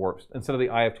more warps instead of the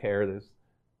Eye of Terror.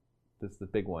 This is the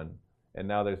big one, and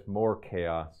now there's more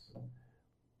chaos.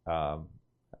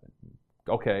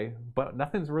 Okay, but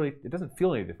nothing's really. It doesn't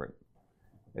feel any different.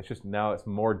 It's just now it's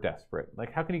more desperate.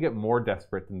 Like, how can you get more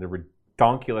desperate than the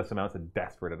redonkulous amounts of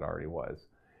desperate it already was?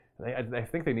 I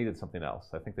think they needed something else.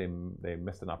 I think they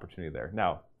missed an opportunity there.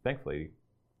 Now, thankfully,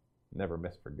 never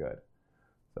missed for good.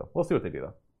 So we'll see what they do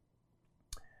though.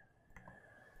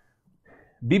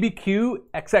 BBQ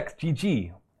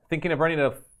XXGG, thinking of running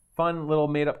a fun little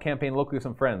made-up campaign locally with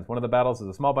some friends. One of the battles is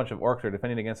a small bunch of orcs are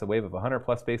defending against a wave of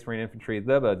 100+ Space Marine infantry. ...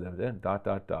 That's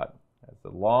a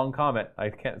long comment. I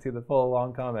can't see the full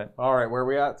long comment. All right, where are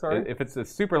we at? Sorry. If it's a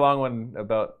super long one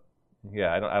about,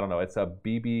 I don't know. It's a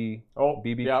BBQ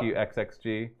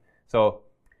XXG. So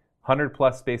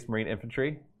 100+ Space Marine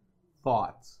infantry.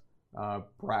 Thoughts.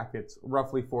 Brackets.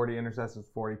 Roughly 40 intercessors,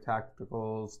 40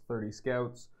 tacticals, 30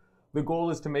 scouts. The goal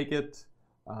is to make it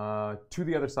to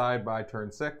the other side by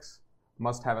turn 6.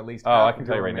 Must have at least half of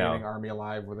your remaining army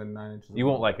alive within 9 inches. You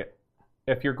won't like it.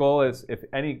 If your goal is, if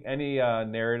any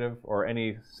narrative or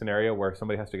any scenario where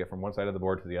somebody has to get from one side of the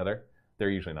board to the other, they're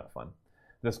usually not fun.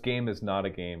 This game is not a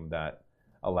game that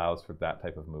allows for that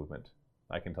type of movement.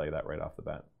 I can tell you that right off the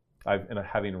bat.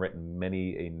 Having written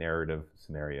many a narrative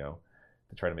scenario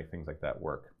to try to make things like that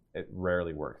work, it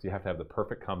rarely works. You have to have the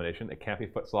perfect combination. It can't be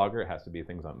foot slogger. It has to be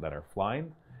things that are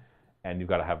flying, and you've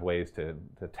got to have ways to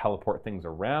teleport things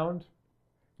around.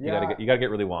 You gotta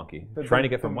get really wonky. Trying to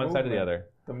get from one side to the other.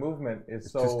 The movement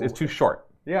is it's too short.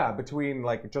 Yeah, between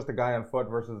like just a guy on foot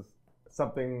versus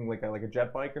something like a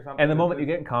jet bike or something. And the moment you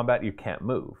get in combat, you can't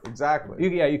move. Exactly.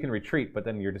 You can retreat, but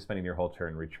then you're just spending your whole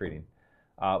turn retreating.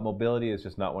 Mobility is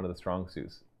just not one of the strong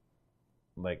suits.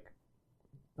 Like,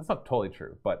 that's not totally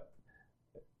true, but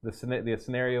the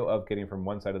scenario of getting from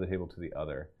one side of the table to the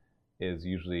other is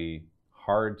usually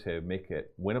hard to make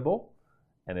it winnable,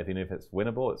 and even if it's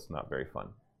winnable, it's not very fun.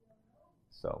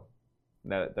 So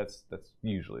that's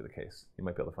usually the case. You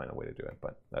might be able to find a way to do it,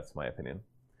 but that's my opinion.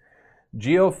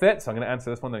 GeoFit, so I'm going to answer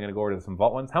this one, then I'm going to go over to some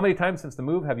Vault ones. How many times since the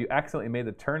move have you accidentally made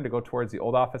the turn to go towards the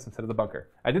old office instead of the bunker?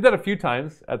 I did that a few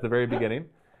times at the very beginning.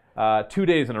 2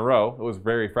 days in a row. It was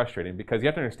very frustrating because you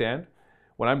have to understand,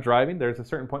 when I'm driving, there's a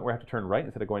certain point where I have to turn right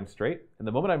instead of going straight. And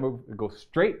the moment I go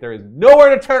straight, there is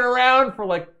nowhere to turn around for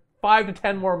like 5 to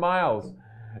 10 more miles.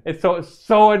 It's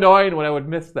so annoying when I would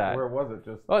miss that. Where was it?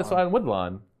 It's on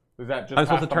Woodlawn. Is that just I was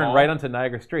supposed to turn right onto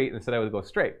Niagara Street, and instead I would go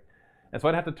straight. And so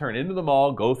I'd have to turn into the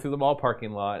mall, go through the mall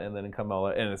parking lot, and then come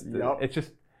out. And it's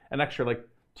just an extra like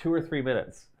 2 or 3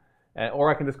 minutes. Or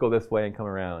I can just go this way and come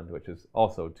around, which is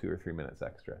also 2 or 3 minutes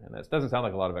extra. And that doesn't sound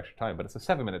like a lot of extra time, but it's a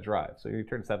 7-minute drive. So you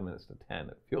turn 7 minutes to 10.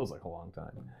 It feels like a long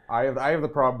time. I have the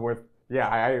problem with,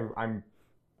 I'm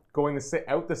going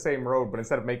out the same road, but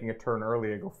instead of making a turn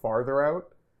early, I go farther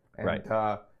out. And,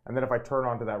 Right. And then if I turn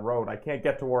onto that road, I can't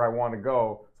get to where I want to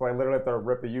go. So I literally have to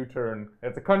rip a U-turn.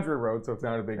 It's a country road, so it's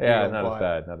not a big Yeah, deal. not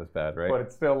as bad, right? But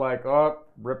it's still like, oh,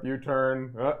 rip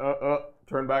U-turn,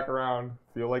 turn back around.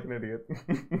 Feel like an idiot.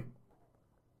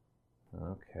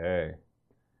 Okay.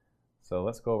 So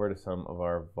let's go over to some of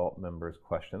our Vault members'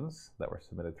 questions that were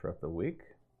submitted throughout the week.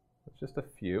 It's just a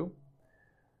few.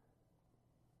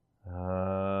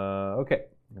 Okay.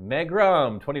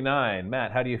 Megrum29.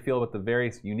 Matt, how do you feel about the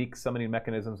various unique summoning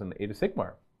mechanisms in Age of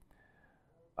Sigmar?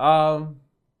 I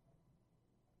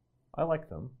like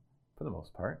them, for the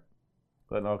most part.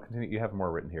 But I'll continue. You have more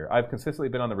written here. I've consistently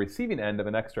been on the receiving end of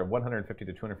an extra 150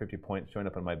 to 250 points showing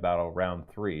up in my battle round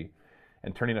 3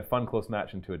 and turning a fun close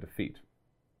match into a defeat.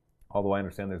 Although I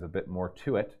understand there's a bit more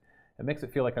to it, it makes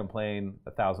it feel like I'm playing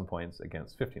 1,000 points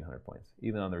against 1,500 points.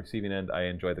 Even on the receiving end, I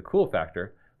enjoy the cool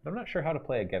factor, but I'm not sure how to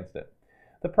play against it.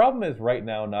 The problem is right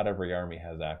now, not every army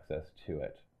has access to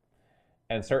it.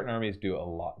 And certain armies do a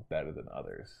lot better than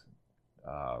others.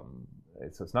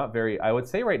 It's not very, I would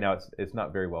say right now, it's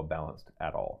not very well balanced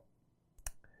at all.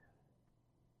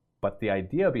 But the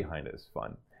idea behind it is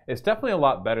fun. It's definitely a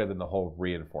lot better than the whole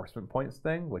reinforcement points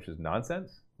thing, which is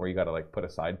nonsense, where you got to like put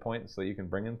aside points so that you can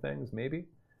bring in things, maybe.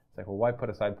 It's like, well, why put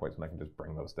aside points when I can just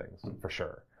bring those things, for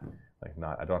sure. Like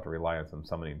I don't have to rely on some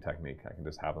summoning technique. I can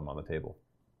just have them on the table.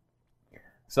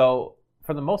 So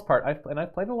for the most part, I've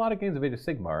played a lot of games of Age of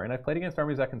Sigmar, and I've played against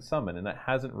armies I can summon, and that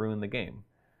hasn't ruined the game.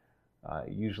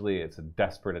 Usually it's a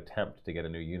desperate attempt to get a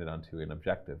new unit onto an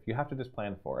objective. You have to just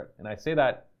plan for it. And I say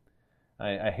that,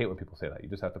 I hate when people say that. You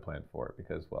just have to plan for it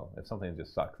because, well, if something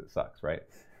just sucks, it sucks, right?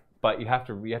 But you have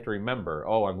to remember,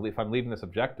 oh, if I'm leaving this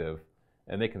objective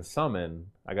and they can summon,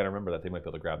 I got to remember that they might be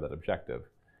able to grab that objective.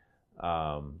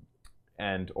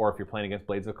 Or if you're playing against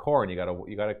Blades of Khorne,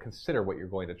 you gotta consider what you're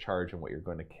going to charge and what you're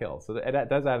going to kill. So that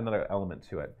does add another element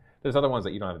to it. There's other ones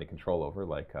that you don't have any control over,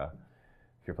 like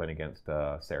if you're playing against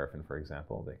Seraphim, for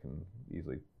example, they can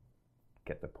easily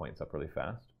get the points up really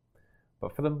fast.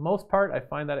 But for the most part, I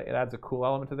find that it adds a cool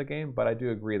element to the game, but I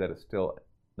do agree that it's still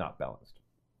not balanced.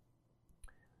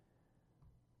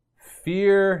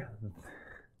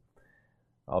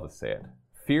 I'll just say it.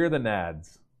 Fear the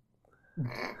Nads.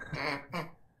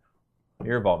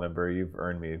 You're a Vault member. You've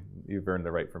earned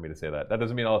the right for me to say that. That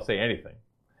doesn't mean I'll say anything.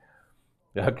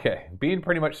 Okay. Being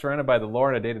pretty much surrounded by the lore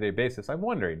on a day-to-day basis, I'm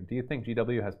wondering, do you think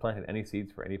GW has planted any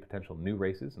seeds for any potential new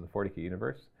races in the 40k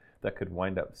universe that could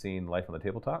wind up seeing life on the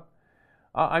tabletop?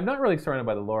 I'm not really surrounded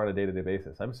by the lore on a day-to-day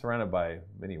basis. I'm surrounded by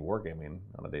many wargaming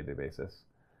on a day-to-day basis.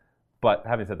 But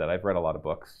having said that, I've read a lot of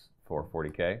books for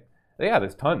 40k. Yeah,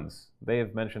 there's tons. They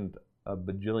have mentioned a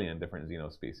bajillion different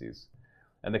Xeno species.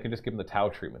 And they can just give them the Tau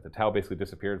treatment. The Tau basically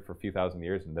disappeared for a few thousand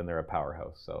years, and then they're a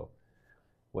powerhouse. So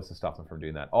what's to stop them from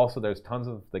doing that? Also, there's tons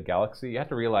of the galaxy. You have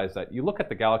to realize that you look at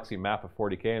the galaxy map of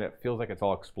 40k, and it feels like it's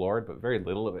all explored, but very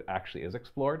little of it actually is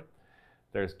explored.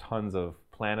 There's tons of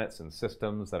planets and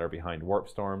systems that are behind warp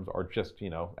storms or just,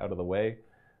 out of the way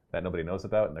that nobody knows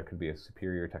about, and there could be a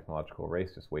superior technological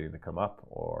race just waiting to come up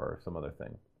or some other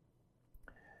thing.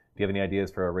 Do you have any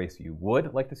ideas for a race you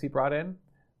would like to see brought in?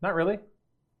 Not really.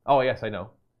 Oh, yes, I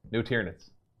know. New Tyranids.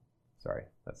 Sorry,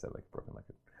 that said like broken like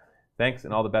it. Thanks,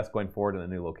 and all the best going forward in the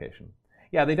new location.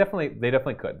 Yeah, they definitely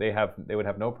could. They would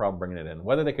have no problem bringing it in.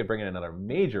 Whether they could bring in another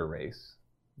major race,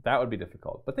 that would be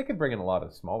difficult. But they could bring in a lot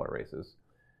of smaller races.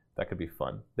 That could be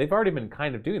fun. They've already been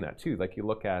kind of doing that too. Like you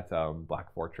look at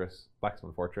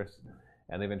Blackstone Fortress,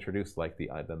 and they've introduced like the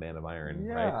Man of Iron,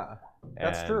 right? Yeah,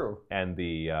 that's true. And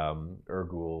the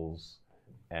Urguls,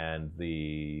 and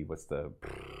what's the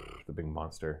big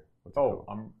monster?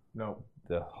 No.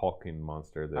 The hulking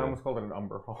monster. I almost called it an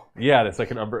Umber Hulk. Yeah, it's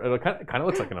like an Umber. It kind of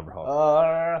looks like an Umber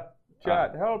Hulk.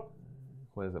 Chat, help.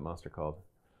 What is that monster called?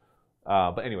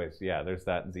 But anyways, yeah, there's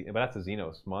that. But that's a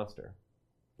Xenos monster,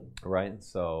 right?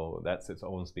 So that's its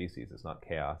own species. It's not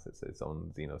Chaos. It's its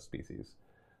own Xenos species.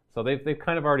 So they've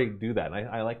kind of already do that, and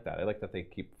I like that. I like that they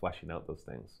keep fleshing out those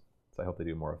things. So I hope they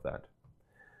do more of that.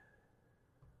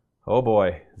 Oh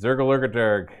boy,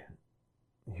 Zergalurgadurg.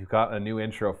 You've got a new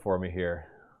intro for me here.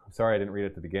 I'm sorry I didn't read it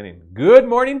at the beginning. Good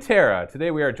morning, Terra. Today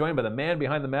we are joined by the man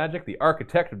behind the magic, the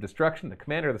architect of destruction, the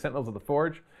commander of the Sentinels of the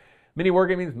Forge, Mini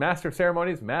Wargaming's master of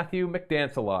ceremonies, Matthew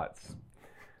McDancelots.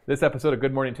 This episode of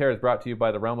Good Morning Terra is brought to you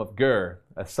by the realm of Gur,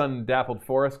 a sun-dappled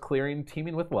forest clearing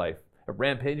teeming with life, a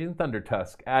rampaging thunder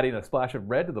tusk, adding a splash of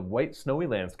red to the white snowy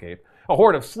landscape, A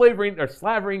horde of slavering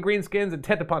greenskins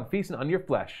intent upon feasting on your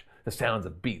flesh. The sounds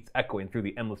of beats echoing through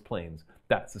the endless plains.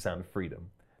 That's the sound of freedom.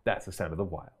 That's the sound of the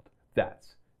wild.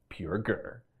 That's pure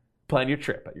gur. Plan your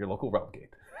trip at your local realm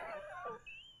gate.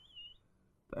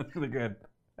 That's really good.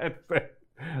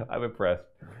 I'm impressed.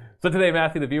 So today,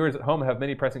 Matthew, the viewers at home have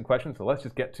many pressing questions, so let's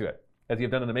just get to it. As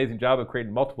you've done an amazing job of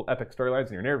creating multiple epic storylines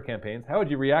in your narrative campaigns, how would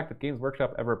you react if Games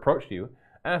Workshop ever approached you,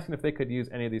 asking if they could use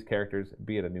any of these characters,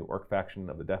 be it a new orc faction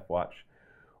of the Death Watch,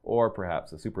 or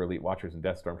perhaps the super elite Watchers and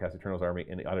Death Stormcast Eternals army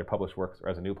in the other published works, or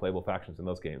as a new playable factions in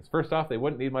those games? First off, they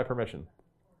wouldn't need my permission.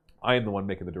 I am the one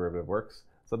making the derivative works,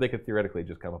 so they could theoretically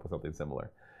just come up with something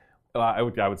similar. I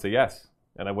would say yes,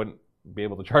 and I wouldn't be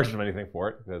able to charge them anything for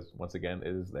it, because once again, it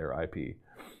is their IP.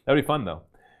 That would be fun, though.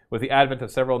 With the advent of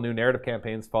several new narrative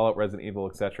campaigns, Fallout, Resident Evil,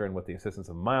 etc., and with the assistance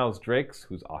of Miles Drakes,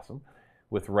 who's awesome,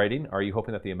 with writing, are you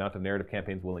hoping that the amount of narrative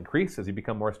campaigns will increase as you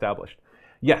become more established?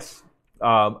 Yes.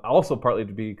 Also partly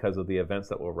because of the events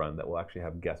that we'll run, that will actually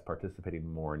have guests participating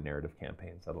more in narrative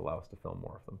campaigns that allow us to film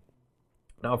more of them.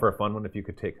 Now for a fun one, if you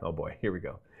could take, oh boy, here we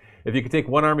go. If you could take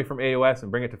one army from AOS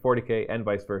and bring it to 40K and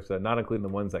vice versa, not including the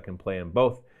ones that can play in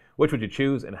both, which would you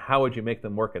choose and how would you make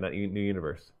them work in that new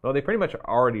universe? Well, they pretty much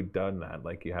already done that.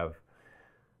 Like you have,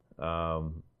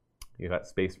 you got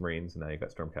Space Marines and now you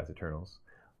got Stormcast Eternals.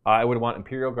 I would want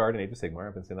Imperial Guard and Age of Sigmar.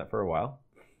 I've been saying that for a while.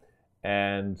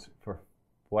 And for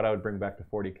what I would bring back to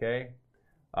 40K,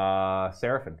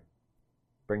 Seraphon.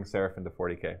 Bring Seraphon to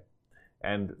 40K.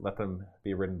 And let them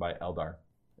be ridden by Eldar.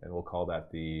 And we'll call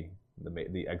that the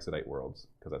Exodite Worlds,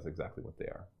 because that's exactly what they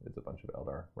are. It's a bunch of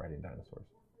Eldar riding dinosaurs.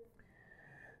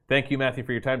 Thank you, Matthew,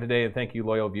 for your time today, and thank you,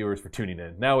 loyal viewers, for tuning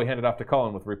in. Now we hand it off to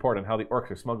Colin with a report on how the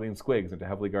orcs are smuggling squigs into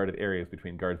heavily guarded areas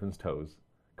between guardsmen's toes.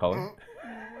 Colin?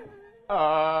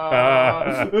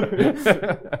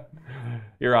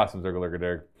 You're awesome,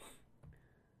 Zergalurgaderg.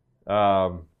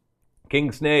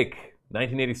 King Snake,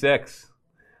 1986.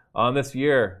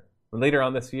 Later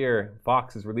on this year,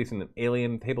 Fox is releasing an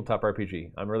Alien tabletop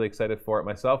RPG. I'm really excited for it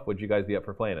myself. Would you guys be up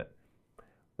for playing it?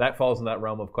 That falls in that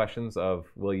realm of questions of,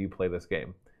 will you play this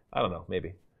game? I don't know,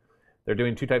 maybe. They're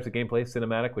doing two types of gameplay,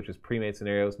 cinematic, which is pre-made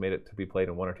scenarios, made it to be played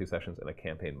in 1 or 2 sessions, and a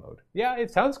campaign mode. Yeah, it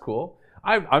sounds cool.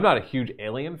 I'm not a huge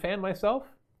Alien fan myself.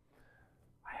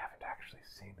 I haven't actually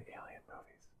seen the Alien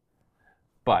movies.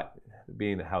 But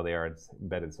being how they are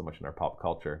embedded so much in our pop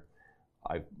culture,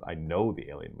 I know the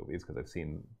Alien movies because I've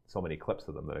seen so many clips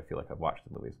of them that I feel like I've watched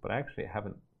the movies, but I actually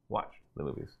haven't watched the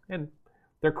movies. And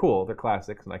they're cool, they're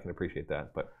classics, and I can appreciate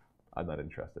that, but I'm not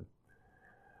interested.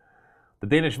 The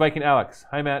Danish Viking Alex.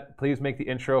 Hi, Matt. Please make the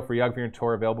intro for Yagvir and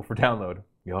Tor available for download.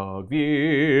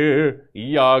 Yagvir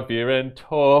and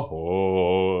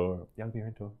Tor. Yagvir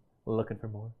and Tor. Looking for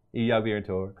more. Yagvir and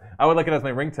Tor. I would like it as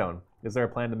my ringtone. Is there a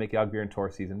plan to make Yagvir and Tor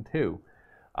Season 2?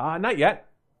 Not yet.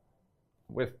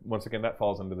 Once again, that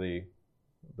falls under the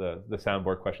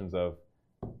soundboard questions of,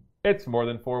 it's more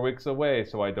than 4 weeks away,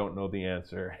 so I don't know the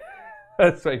answer.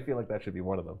 So I feel like that should be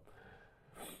one of them.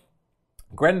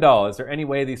 Grendal, is there any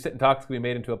way these sit and talks can be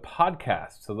made into a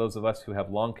podcast so those of us who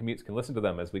have long commutes can listen to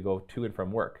them as we go to and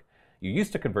from work? You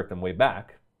used to convert them way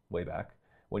back,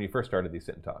 when you first started these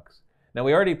sit and talks. Now,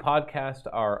 we already podcast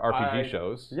our RPG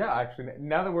shows. Yeah, actually,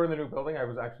 now that we're in the new building, I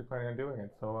was actually planning on doing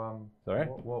it. So all right.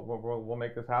 We'll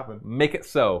make this happen. Make it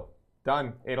so.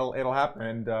 Done. It'll happen.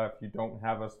 And if you don't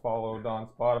have us followed on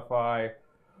Spotify,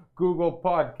 Google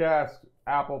Podcasts,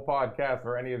 Apple Podcasts,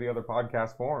 or any of the other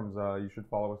podcast forums, you should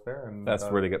follow us there. And that's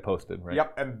where they get posted, right?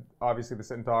 Yep. And obviously the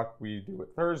Sit and Talk, we do it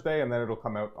Thursday, and then it'll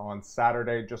come out on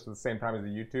Saturday, just at the same time as the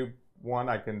YouTube one.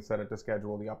 I can set it to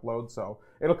schedule the upload, so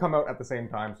it'll come out at the same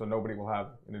time, so nobody will have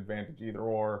an advantage either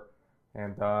or.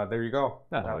 And there you go.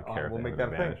 I don't care. We'll make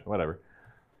that a thing. Whatever.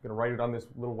 I'm gonna write it on this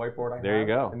little whiteboard I have. There you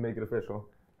go. And make it official.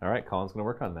 All right, Colin's gonna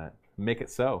work on that. Make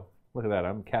it so. Look at that.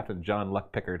 I'm Captain John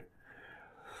Luck Pickard.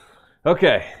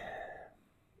 Okay.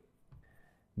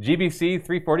 GBC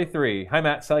 343. Hi,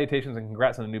 Matt. Salutations and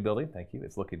congrats on the new building. Thank you.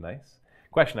 It's looking nice.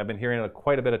 Question. I've been hearing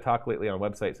quite a bit of talk lately on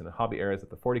websites and in hobby areas that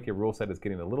the 40K rule set is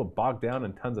getting a little bogged down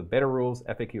in tons of beta rules,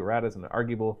 FAQ erratas, and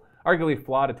arguably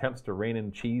flawed attempts to rein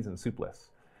in cheese and soup lists.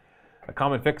 A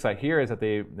common fix I hear is that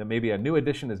maybe a new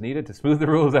edition is needed to smooth the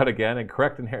rules out again and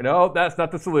correct inherent... No, that's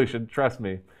not the solution. Trust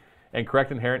me. And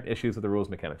correct inherent issues with the rules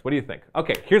mechanics. What do you think?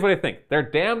 Okay, here's what I think. They're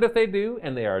damned if they do,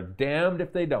 and they are damned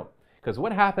if they don't. Because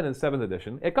what happened in 7th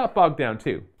edition, it got bogged down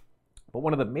too. But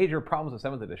one of the major problems with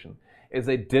 7th edition is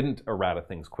they didn't errata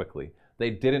things quickly. They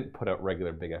didn't put out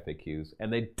regular big FAQs,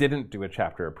 and they didn't do a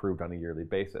chapter approved on a yearly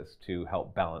basis to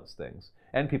help balance things.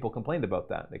 And people complained about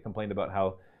that. They complained about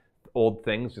how old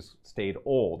things just stayed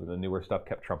old, and the newer stuff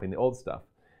kept trumping the old stuff.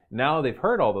 Now they've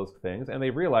heard all those things, and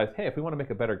they've realized, hey, if we want to make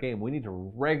a better game, we need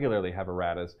to regularly have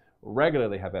erratas,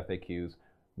 regularly have FAQs,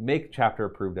 make chapter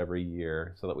approved every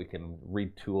year so that we can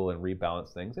retool and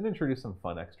rebalance things and introduce some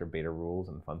fun extra beta rules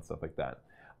and fun stuff like that.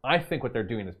 I think what they're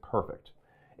doing is perfect.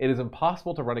 It is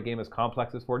impossible to run a game as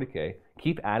complex as 40K,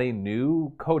 keep adding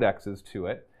new codexes to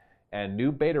it and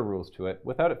new beta rules to it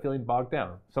without it feeling bogged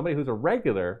down. Somebody who's a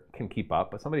regular can keep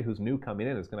up, but somebody who's new coming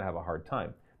in is going to have a hard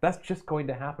time. That's just going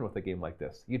to happen with a game like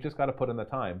this. You just got to put in the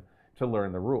time to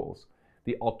learn the rules.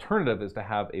 The alternative is to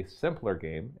have a simpler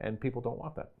game, and people don't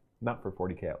want that. Not for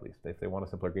 40K at least. If they want a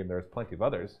simpler game, there's plenty of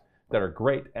others that are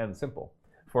great and simple.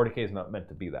 40K is not meant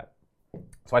to be that.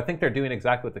 So I think they're doing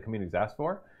exactly what the community's asked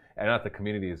for, and not the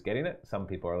community is getting it. Some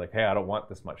people are like, hey, I don't want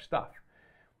this much stuff.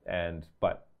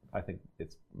 But I think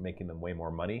it's making them way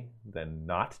more money than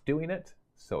not doing it,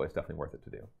 so it's definitely worth it to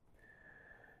do.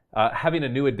 Having a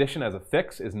new edition as a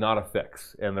fix is not a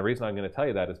fix. And the reason I'm going to tell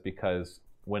you that is because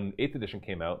when 8th edition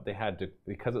came out, they had to,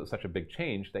 because it was such a big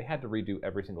change, they had to redo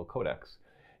every single codex.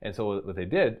 And so what they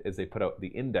did is they put out the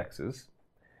indexes,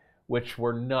 which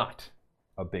were not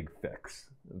a big fix.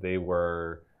 They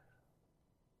were,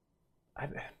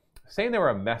 saying they were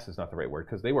a mess is not the right word,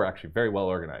 because they were actually very well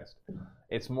organized.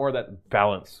 It's more that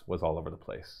balance was all over the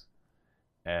place.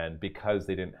 And because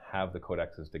they didn't have the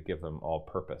codexes to give them all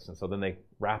purpose. And so then they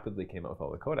rapidly came out with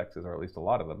all the codexes, or at least a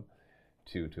lot of them,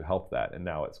 to help that. And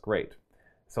now it's great.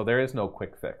 So there is no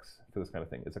quick fix for this kind of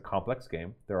thing. It's a complex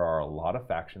game. There are a lot of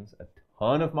factions, a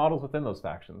ton of models within those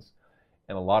factions,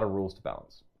 and a lot of rules to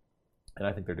balance. And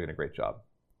I think they're doing a great job.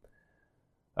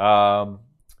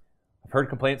 I've heard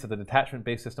complaints that the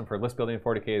detachment-based system for list building in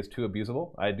 40K is too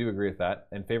abusable. I do agree with that,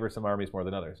 and favors some armies more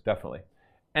than others, definitely.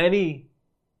 Any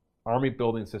army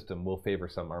building system will favor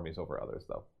some armies over others,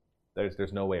 though.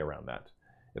 There's no way around that.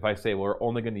 If I say, well, we're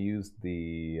only going to use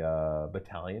the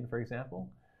battalion, for example,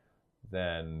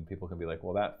 then people can be like,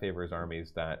 well, that favors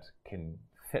armies that can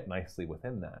fit nicely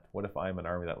within that. What if I'm an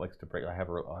army that likes to bring, I have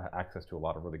access to a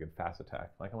lot of really good fast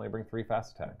attack. I can only bring 3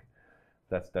 fast attack.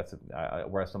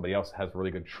 Whereas somebody else has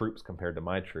really good troops compared to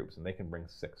my troops, and they can bring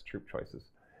 6 troop choices.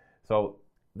 So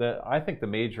I think the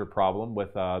major problem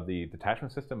with the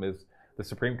detachment system is the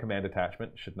Supreme Command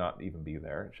detachment should not even be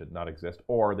there. It should not exist.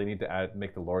 Or they need to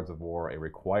make the Lords of War a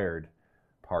required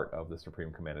part of the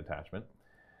Supreme Command detachment.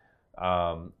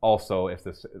 Also, if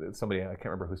somebody, I can't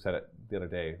remember who said it the other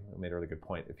day, made a really good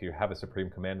point. If you have a Supreme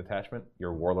Command detachment,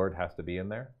 your Warlord has to be in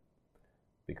there,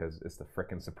 because it's the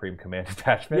frickin' Supreme Command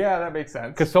detachment. Yeah, that makes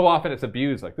sense. Because so often it's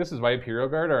abused. Like, this is my Imperial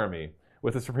Guard army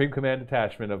with the Supreme Command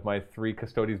detachment of my 3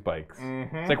 Custodes bikes.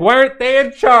 Mm-hmm. It's like, why aren't they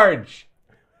in charge?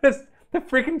 It's the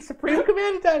freaking Supreme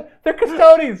Command detachment. They're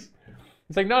Custodes.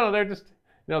 It's like, no, they're just,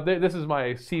 this is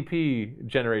my CP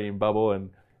generating bubble, and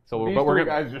so these three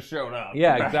guys just showed up.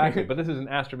 Yeah, exactly. But this is an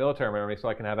Astra military army, so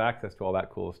I can have access to all that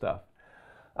cool stuff.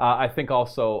 I think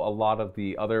also a lot of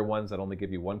the other ones that only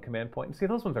give you 1 command point. See,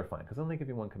 those ones are fine because they only give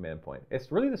you 1 command point.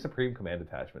 It's really the Supreme Command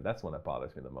detachment. That's the one that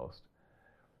bothers me the most.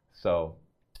 So,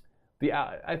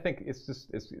 I think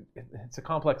it's a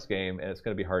complex game, and it's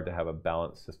going to be hard to have a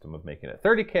balanced system of making it.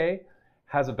 30K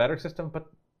has a better system, but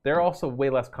they're also way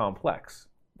less complex.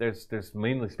 There's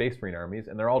mainly Space Marine armies,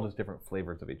 and they're all just different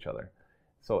flavors of each other.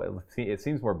 So it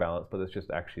seems more balanced, but it's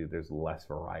just actually there's less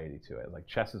variety to it. Like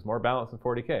chess is more balanced than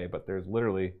 40K, but there's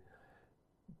literally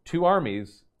 2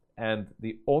 armies, and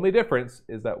the only difference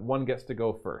is that one gets to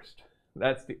go first.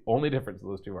 That's the only difference of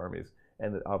those 2 armies,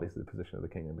 and obviously the position of the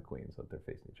king and the queen, so that they're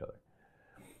facing each other.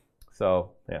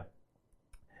 So yeah.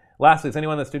 Lastly, is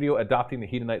anyone in the studio adopting the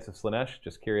Hedonites of Slaanesh?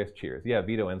 Just curious. Cheers. Yeah,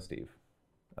 Vito and Steve.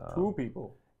 2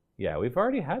 people. Yeah, we've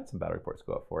already had some battle reports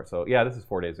go up for it. So yeah, this is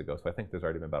 4 days ago, so I think there's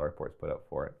already been battle reports put up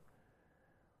for it.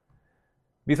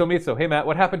 Miso, hey Matt,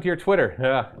 what happened to your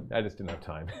Twitter? I just didn't have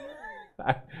time.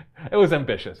 It was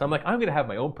ambitious. I'm like, I'm going to have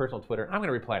my own personal Twitter. I'm going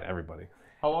to reply to everybody.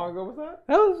 How long ago was that?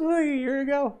 That was like a year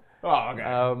ago. Oh,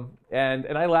 okay.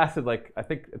 And I lasted like, I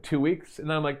think 2 weeks, and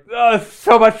then I'm like, oh, it's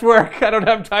so much work. I don't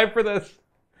have time for this.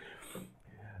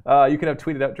 You could have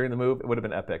tweeted out during the move. It would have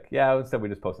been epic. Yeah, instead we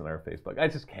just posted on our Facebook. I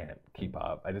just can't keep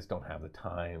up. I just don't have the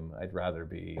time. I'd rather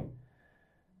be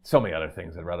so many other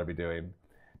things I'd rather be doing.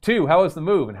 2, how is the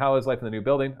move and how is life in the new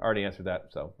building? Already answered that,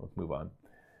 so let's move on.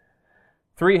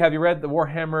 3, have you read the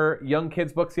Warhammer Young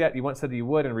Kids books yet? You once said you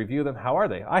would and review them. How are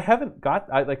they? I haven't got.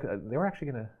 They were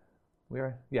actually gonna.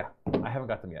 I haven't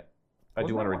got them yet. I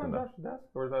do want to read them though.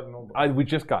 Or is that an old book? We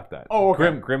just got that. Oh,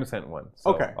 okay. Grim sent one.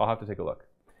 So okay. I'll have to take a look.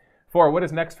 4, what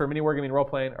is next for mini wargaming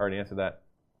role-playing? Already answered that.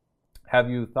 Have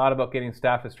you thought about getting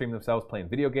staff to stream themselves playing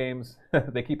video games?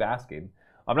 They keep asking.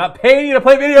 I'm not paying you to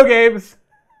play video games!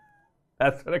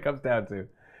 That's what it comes down to.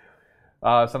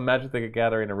 Some Magic the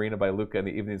Gathering arena by Luca in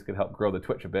the evenings could help grow the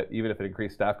Twitch a bit, even if it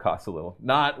increased staff costs a little.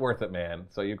 Not worth it, man.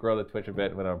 So you grow the Twitch a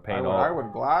bit when I'm paying all. I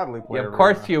would gladly play. Yeah, of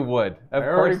course you would. Of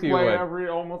course you would.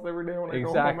 Almost every day when I go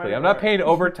home. Exactly. I'm not paying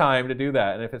overtime to do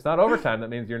that. And if it's not overtime, that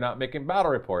means you're not making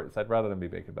battle reports. I'd rather than be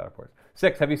making battle reports.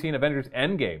 6, have you seen Avengers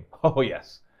Endgame? Oh,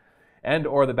 yes. And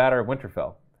or The Battle of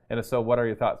Winterfell? And if so, what are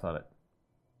your thoughts on it?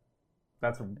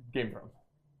 That's Game of Thrones.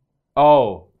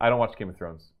 Oh, I don't watch Game of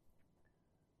Thrones.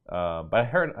 But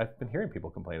I've been hearing people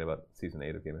complain about season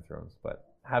 8 of Game of Thrones, but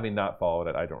having not followed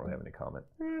it, I don't really have any comment.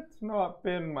 It's not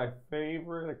been my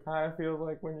favorite. It kind of feels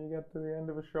like when you get to the end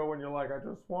of a show and you're like, I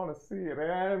just want to see it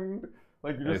end.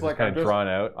 Like you're just like, kind of drawn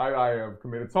out. I have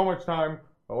committed so much time,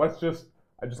 but I'm just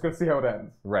gonna see how it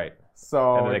ends. Right.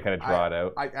 So and then they kind of draw it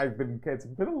out. It's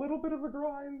been a little bit of a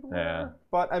grind. Yeah.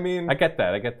 But I mean, I get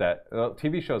that. Well,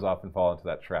 TV shows often fall into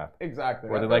that trap. Exactly.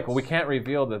 Where they're like, well, we can't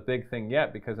reveal the big thing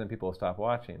yet because then people will stop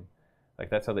watching. Like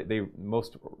that's how they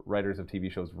most writers of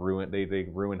TV shows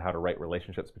ruin how to write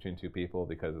relationships between two people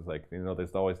because it's like,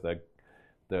 there's always the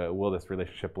will this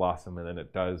relationship blossom, and then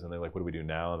it does, and they're like, what do we do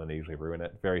now? And then they usually ruin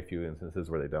it. Very few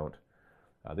instances where they don't.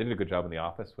 They did a good job in The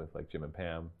Office with like Jim and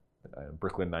Pam,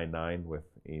 Brooklyn Nine-Nine with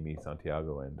Amy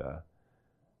Santiago, and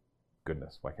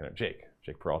goodness, why can't it?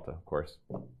 Jake Peralta, of course.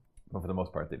 But for the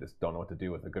most part, they just don't know what to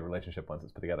do with a good relationship once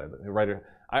it's put together.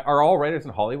 Are all writers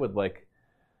in Hollywood like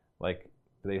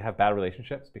do they have bad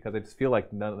relationships? Because I just feel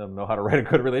like none of them know how to write a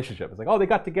good relationship. It's like, oh, they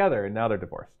got together and now they're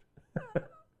divorced.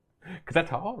 Because that's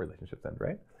how all relationships end,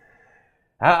 right?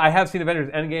 I have seen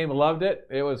Avengers Endgame, loved it.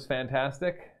 It was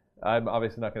fantastic. I'm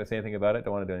obviously not going to say anything about it.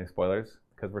 Don't want to do any spoilers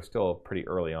because we're still pretty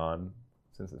early on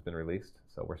since it's been released.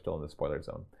 So we're still in the spoiler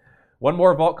zone. One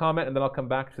more Vault comment and then I'll come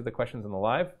back to the questions in the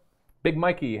live. Big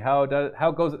Mikey, how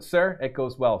goes it, sir? It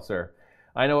goes well, sir.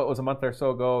 I know it was a month or so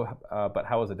ago, but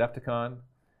how was Adepticon?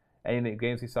 Any new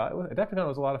games you saw? Adepticon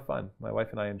was a lot of fun. My wife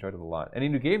and I enjoyed it a lot. Any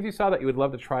new games you saw that you would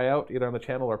love to try out, either on the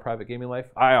channel or Private Gaming Life?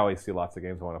 I always see lots of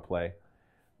games I want to play,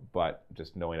 but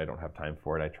just knowing I don't have time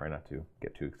for it, I try not to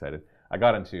get too excited. I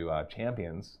got into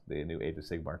Champions, the new Age of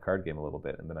Sigmar card game, a little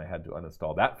bit, and then I had to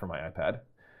uninstall that from my iPad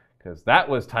because that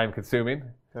was time-consuming.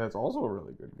 That's also a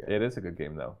really good game. It is a good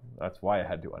game, though. That's why I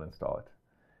had to uninstall it.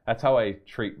 That's how I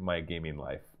treat my gaming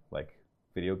life, like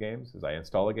video games, is I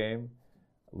install a game,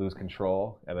 lose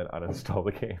control, and then uninstall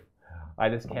the game. I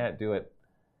just can't do it.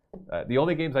 The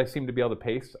only games I seem to be able to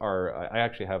pace are, I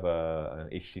actually have an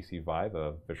HTC Vive,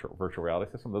 a virtual reality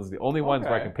system. Those are the only ones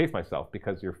where I can pace myself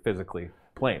because you're physically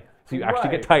playing. So you actually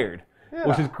get tired,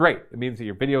 which is great. It means that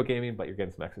you're video gaming, but you're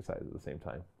getting some exercise at the same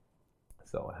time.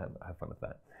 So I have fun with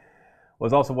that.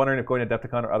 Was also wondering if going to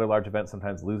Adepticon or other large events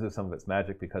sometimes loses some of its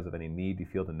magic because of any need you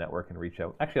feel to network and reach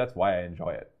out. Actually, that's why I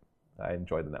enjoy it. I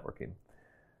enjoy the networking.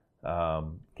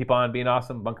 Keep on being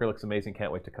awesome. Bunker looks amazing.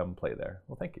 Can't wait to come play there.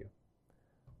 Well, thank you.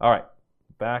 All right,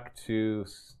 back to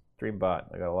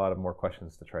StreamBot. I got a lot of more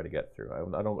questions to try to get through. I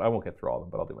won't get through all of them,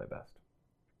 but I'll do my best.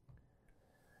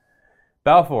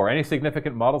 Balfour, any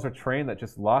significant models or terrain that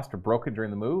just lost or broken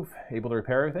during the move? Able to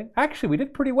repair everything? Actually, we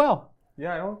did pretty well.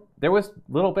 Yeah, I know. There was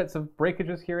little bits of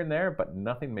breakages here and there, but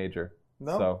nothing major.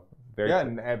 No. So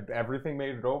and everything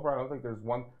made it over. I don't think there's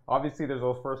one. Obviously, there's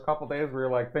those first couple days where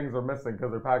you're like, things are missing because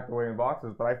they're packed away in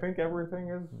boxes. But I think everything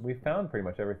is. We found pretty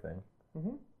much everything.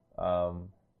 Mm-hmm. I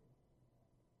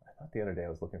thought the other day I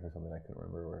was looking for something I couldn't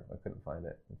remember where I couldn't find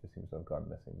it. It just seems to have gone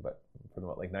missing. But for the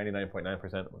like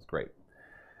 99.9% was great.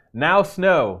 Now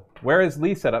Snow, where is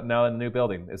Lee set up now in the new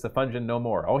building? Is the Fungin no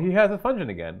more? Oh, he has a Fungin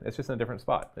again. It's just in a different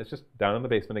spot. It's just down in the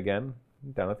basement again.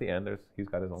 Down at the end, he's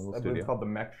got his own little studio. It's called the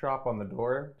Mech Shop on the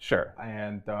door. Sure.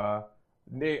 And I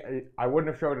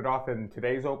wouldn't have showed it off in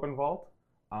today's Open Vault.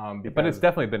 But it's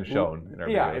definitely been shown in our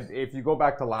videos. If you go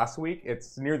back to last week,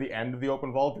 it's near the end of the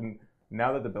Open Vault, and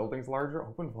now that the building's larger,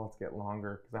 Open Vaults get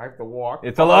longer because I have to walk.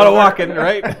 It's a lot of walking,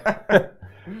 right?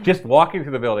 Just walking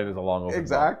through the building is a long Open Vault.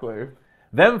 Exactly.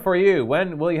 Them for you.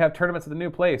 When will you have tournaments at the new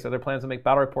place? Are there plans to make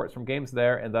battle reports from games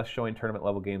there and thus showing tournament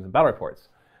level games and battle reports?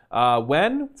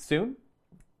 When? Soon.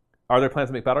 Are there plans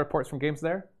to make battle reports from games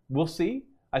there? We'll see.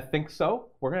 I think so.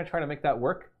 We're going to try to make that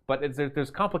work. But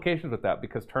there's complications with that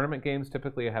because tournament games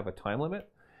typically have a time limit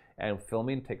and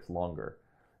filming takes longer.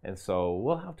 And so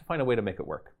we'll have to find a way to make it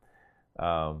work.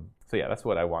 So yeah, that's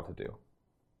what I want to do.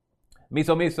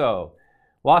 Miso.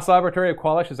 Lost Laboratory of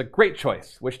Qualish is a great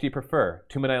choice. Which do you prefer?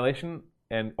 Tomb Annihilation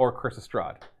or Curse of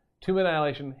Strahd? Tomb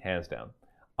Annihilation, hands down.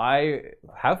 I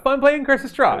have fun playing Curse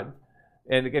of Strahd.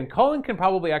 And again, Colin can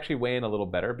probably actually weigh in a little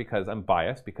better because I'm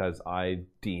biased because I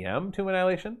DM Tomb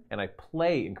Annihilation and I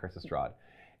play in Curse of Strahd.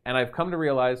 And I've come to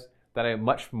realize that I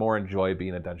much more enjoy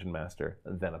being a dungeon master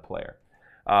than a player.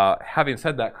 Having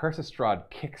said that, Curse of Strahd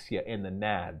kicks you in the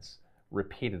nads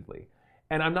repeatedly.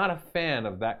 And I'm not a fan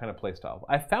of that kind of playstyle.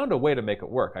 I found a way to make it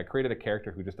work. I created a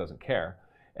character who just doesn't care.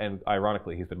 And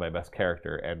ironically, he's been my best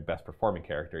character and best performing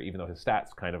character, even though his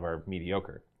stats kind of are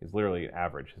mediocre. He's literally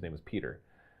average. His name is Peter.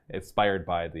 Inspired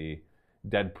by the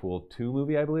Deadpool 2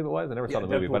 movie, I believe it was. I never saw the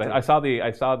movie, but I saw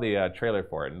the trailer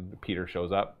for it, and Peter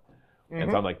shows up.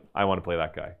 And so I'm like, I want to play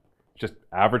that guy. Just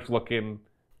average looking,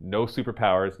 no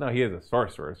superpowers. Now, he is a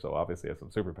sorcerer, so obviously he has some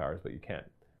superpowers, but you can't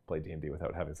play D&D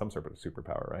without having some sort of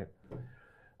superpower, right?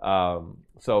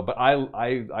 But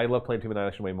I love playing Tomb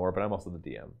Annihilation way more, but I'm also the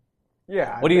DM.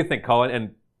 Yeah. What do you think, Colin?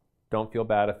 And don't feel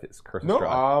bad if it's Curse of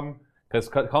Strahd. No, because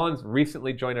Colin's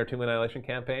recently joined our Tomb Annihilation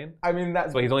campaign. I mean,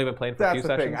 so he's only been playing for a few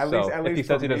sessions. At so least if he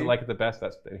says he doesn't me, like it the best,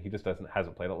 he just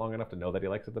hasn't played it long enough to know that he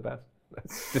likes it the best.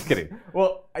 Just kidding.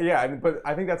 Well, yeah, but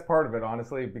I think that's part of it,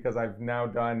 honestly, because I've now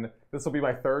this will be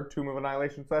my third Tomb of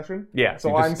Annihilation session. Yeah.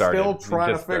 So I'm still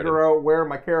trying to figure out where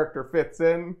my character fits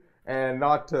in, and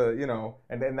not to,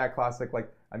 and in that classic,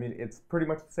 it's pretty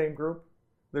much the same group.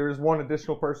 There's one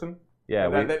additional person. Yeah,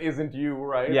 that isn't you,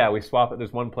 right? Yeah, we swap.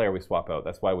 There's one player we swap out.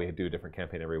 That's why we do a different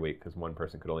campaign every week, because one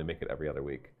person could only make it every other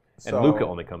week, and Luca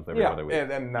only comes every other week.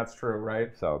 and that's true,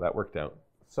 right? So that worked out.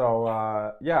 So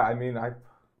right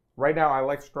now I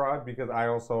like Strahd because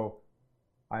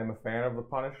I'm a fan of the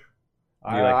punish.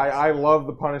 I love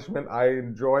the punishment. I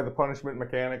enjoy the punishment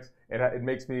mechanics. It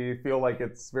makes me feel like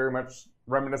it's very much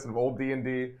reminiscent of old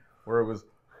D&D, where it was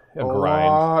a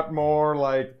lot more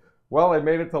like, well, I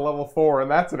made it to level 4, and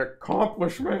that's an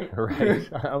accomplishment. Right.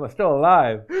 I'm still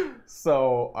alive.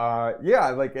 So,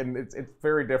 and it's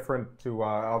very different to,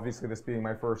 obviously, this being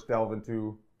my first delve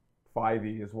into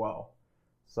 5e as well.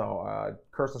 So,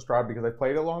 Curse of Strahd because I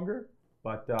played it longer,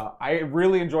 but I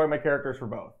really enjoy my characters for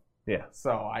both. Yeah.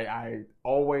 So, I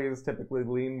always typically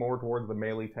lean more towards the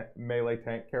melee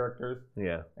tank characters.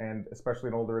 Yeah. And especially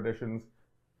in older editions,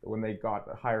 when they got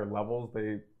higher levels,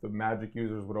 the magic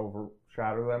users would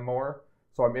overshadow them more.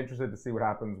 So I'm interested to see what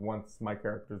happens once my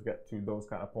characters get to those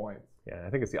kind of points. Yeah,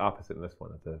 I think it's the opposite in this one.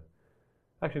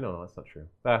 Actually, no, that's not true.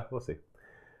 We'll see.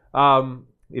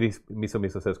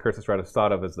 Miso says, Curse of Strahd is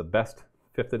thought of as the best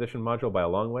 5th edition module by a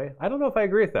long way. I don't know if I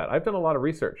agree with that. I've done a lot of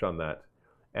research on that.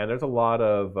 And there's a lot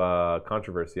of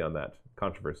controversy on that.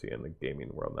 Controversy in the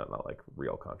gaming world, not like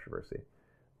real controversy.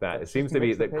 It seems to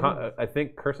be that I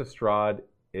think Curse of Strahd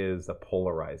is a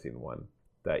polarizing one,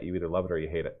 that you either love it or you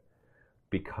hate it,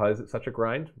 because it's such a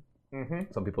grind. Mm-hmm.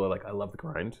 Some people are like, I love the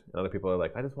grind, and other people are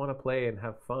like, I just want to play and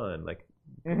have fun. Like,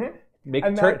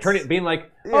 turn it, being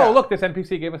like, oh, look, this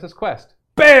NPC gave us this quest.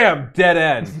 Bam, dead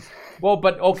end.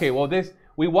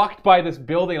 We walked by this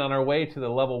building on our way to the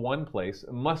level 1 place.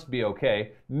 It must be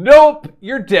okay. Nope,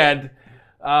 you're dead.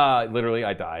 Literally,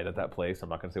 I died at that place. I'm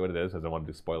not going to say what it is because I don't want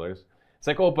to do spoilers. It's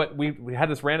like, oh, but we had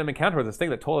this random encounter with this thing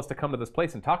that told us to come to this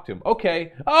place and talk to him.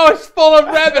 Okay. Oh, it's full of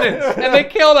revenants, and they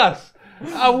killed us.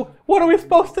 What are we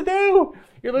supposed to do?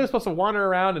 You're literally supposed to wander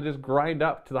around and just grind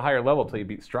up to the higher level until you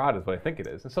beat Strahd, is what I think it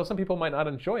is. And so some people might not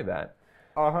enjoy that.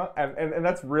 And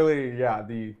that's really,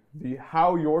 the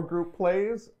how your group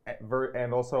plays,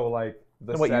 and also like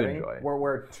the and setting.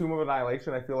 Where Tomb of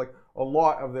Annihilation, I feel like a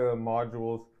lot of the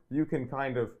modules, you can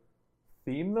kind of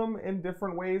theme them in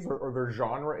different ways, or their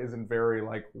genre isn't very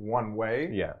like one way.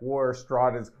 Yeah. Where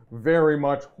Strahd is very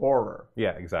much horror.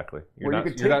 Yeah, exactly. You're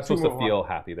not supposed to feel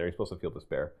happy there. You're supposed to feel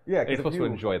despair. Yeah, you're supposed to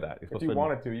enjoy that. If you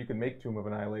wanted to, you can make Tomb of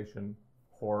Annihilation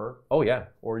horror. Oh yeah.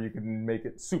 Or you can make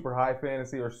it super high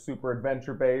fantasy or super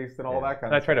adventure based and all that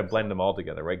kind of stuff. I try to blend them all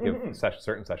together, right? Give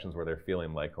certain sessions where they're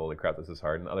feeling like, holy crap, this is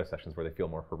hard, and other sessions where they feel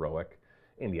more heroic,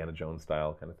 Indiana Jones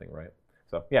style kind of thing, right?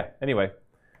 So yeah. Anyway.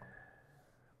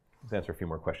 Let's answer a few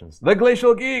more questions. The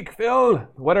Glacial Geek, Phil,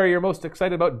 what are you most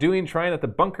excited about doing, trying that the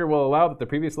bunker will allow that the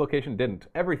previous location didn't?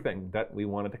 Everything that we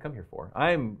wanted to come here for.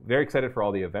 I'm very excited for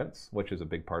all the events, which is a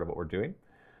big part of what we're doing.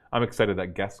 I'm excited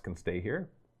that guests can stay here.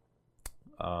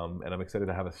 And I'm excited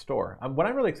to have a store. What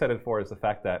I'm really excited for is the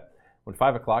fact that when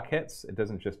 5 o'clock hits, it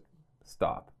doesn't just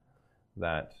stop.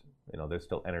 That, there's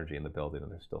still energy in the building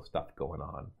and there's still stuff going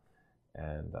on.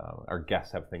 And our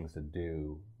guests have things to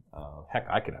do. Heck,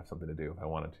 I could have something to do if I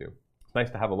wanted to. It's nice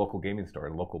to have a local gaming store,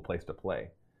 a local place to play.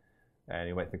 And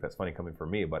you might think that's funny coming from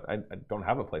me, but I don't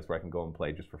have a place where I can go and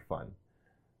play just for fun.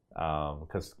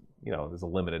 Because, there's a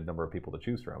limited number of people to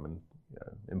choose from. And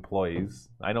employees,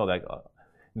 I know that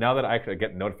now that I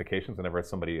get notifications whenever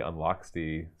somebody unlocks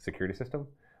the security system,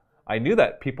 I knew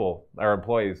that our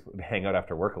employees would hang out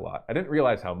after work a lot. I didn't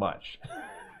realize how much.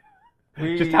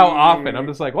 Just how often. I'm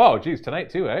just like, whoa, geez, tonight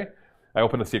too, eh? I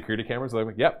open the security cameras, and I'm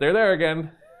like, yep, they're there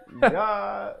again.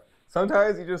 Yeah.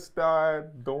 Sometimes you just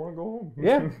don't want to go home.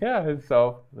 yeah. And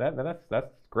so that's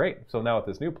great. So now at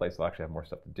this new place, they'll actually have more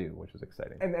stuff to do, which is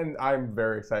exciting. And I'm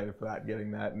very excited for that,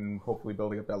 getting that, and hopefully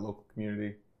building up that local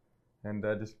community. And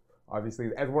just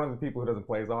obviously, as one of the people who doesn't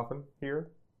play as often here,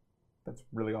 that's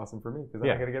really awesome for me because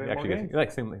I'm going to get into more games. You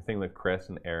like seeing with Chris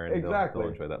and Aaron. Exactly.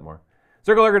 They'll enjoy that more.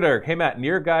 Circle Dirk. Hey Matt, in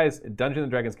your guys' Dungeons and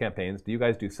Dragons campaigns, do you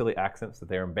guys do silly accents that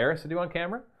they're embarrassed to do on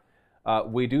camera?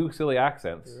 We do silly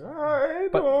accents. I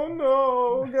don't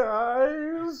know,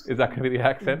 guys. Is that going to be the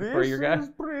accent for your guys? This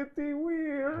is pretty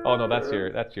weird. Oh no,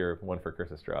 that's your one for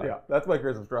Curse of Strahd. Yeah, that's my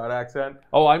Curse of Strahd accent.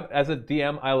 Oh, as a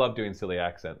DM, I love doing silly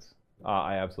accents.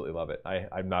 I absolutely love it.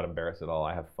 I'm not embarrassed at all.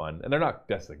 I have fun, and they're not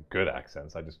necessarily good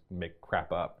accents. I just make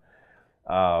crap up.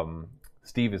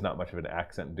 Steve is not much of an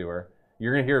accent doer.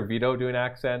 You're going to hear Vito do an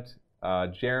accent.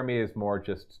 Jeremy is more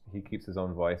just, he keeps his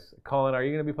own voice. Colin, are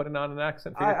you going to be putting on an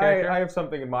accent for your character? I have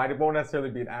something in mind. It won't necessarily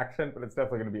be an accent, but it's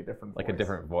definitely going to be a different voice. Like a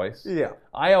different voice? Yeah.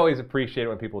 I always appreciate it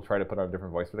when people try to put on a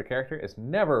different voice for the character. It's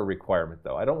never a requirement,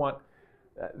 though. I don't want...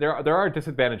 There are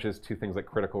disadvantages to things like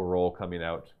Critical Role coming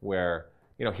out where,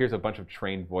 here's a bunch of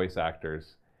trained voice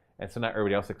actors, and so not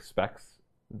everybody else expects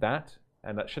that,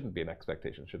 and that shouldn't be an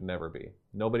expectation. Should never be.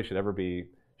 Nobody should ever be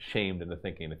shamed into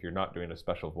thinking if you're not doing a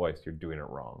special voice, you're doing it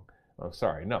wrong. I'm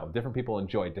sorry. No, different people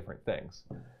enjoy different things.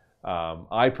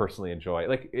 I personally enjoy,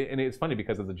 and it's funny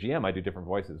because as a GM, I do different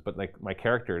voices, but like my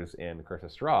characters in Curse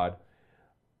of Strahd,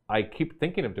 I keep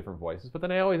thinking of different voices, but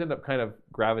then I always end up kind of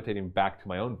gravitating back to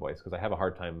my own voice because I have a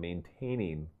hard time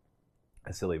maintaining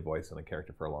a silly voice in a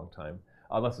character for a long time,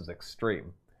 unless it's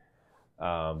extreme.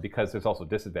 Because there's also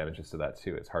disadvantages to that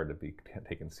too. It's hard to be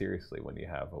taken seriously when you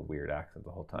have a weird accent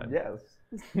the whole time. Yes.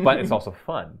 But it's also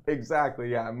fun.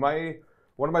 Exactly, yeah.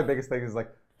 One of my biggest things is like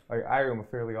I am a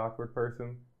fairly awkward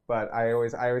person, but I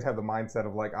always have the mindset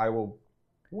of like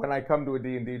when I come to a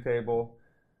D&D table,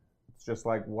 it's just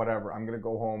like whatever. I'm gonna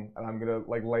go home and I'm gonna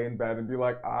like lay in bed and be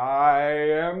like, I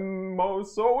am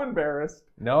so embarrassed.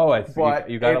 No,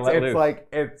 you gotta let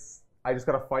loose. I just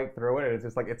gotta fight through it. And it's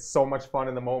just like it's so much fun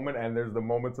in the moment, and there's the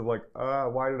moments of like,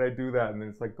 why did I do that? And then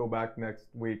it's like go back next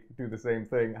week, do the same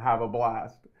thing, have a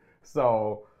blast.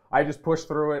 So I just push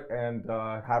through it and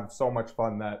have so much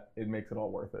fun that it makes it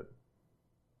all worth it.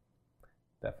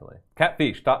 Definitely.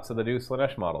 Catfish, thoughts of the new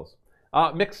Slaanesh models?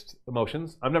 Mixed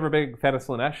emotions. I'm never a big fan of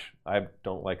Slaanesh. I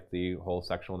don't like the whole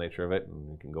sexual nature of it,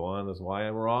 and you can go on as why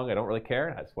I'm wrong. I don't really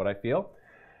care. That's what I feel.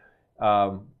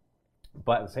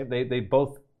 But at the same, they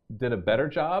both did a better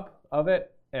job of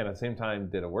it, and at the same time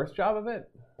did a worse job of it.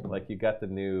 Like you got the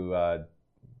new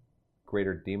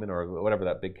Greater Demon or whatever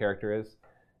that big character is,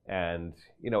 and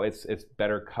it's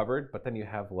better covered. But then you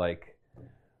have like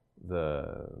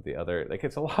the other, like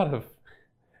it's a lot of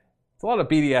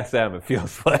BDSM. It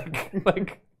feels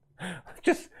like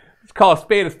just let's call a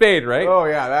spade, right? Oh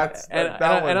yeah,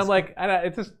 and I'm like,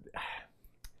 it's just.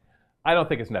 I don't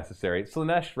think it's necessary.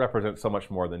 Slaanesh represents so much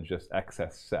more than just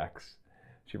excess sex.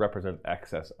 She represents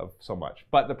excess of so much.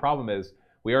 But the problem is,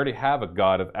 we already have a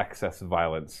god of excess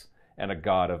violence and a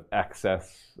god of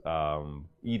excess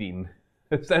eating,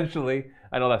 essentially.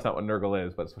 I know that's not what Nurgle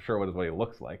is, but it's for sure what he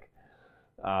looks like.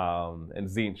 And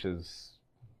Tzeentch is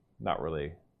not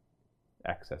really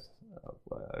excess.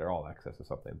 They're all excess of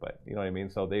something, but you know what I mean?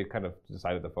 So they kind of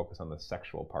decided to focus on the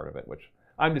sexual part of it, which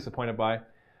I'm disappointed by.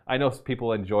 I know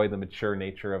people enjoy the mature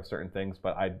nature of certain things,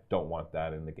 but I don't want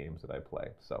that in the games that I play.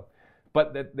 So.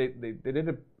 But they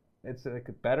did it's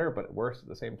better, but worse at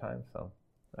the same time. So,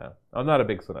 I'm not a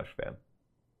big Slaanesh fan.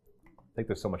 I think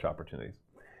there's so much opportunities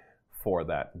for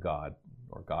that god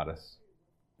or goddess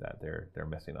that they're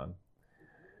missing on.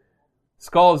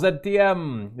 Skull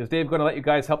ZDM, is Dave going to let you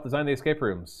guys help design the escape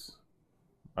rooms?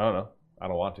 I don't know. I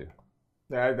don't want to.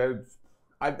 Yeah,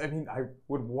 I mean, I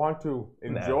would want to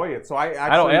enjoy it. So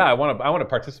I want to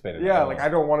participate in it. Yeah, I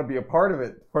don't want to be a part of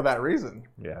it for that reason.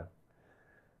 Yeah.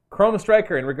 Chrome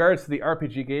Striker, in regards to the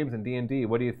RPG games and D&D,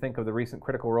 what do you think of the recent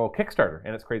Critical Role Kickstarter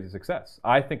and its crazy success?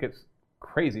 I think it's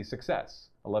crazy success.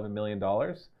 $11 million.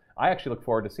 I actually look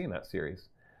forward to seeing that series.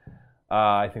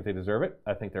 I think they deserve it.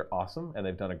 I think they're awesome, and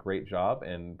they've done a great job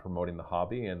in promoting the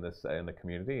hobby and the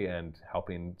community and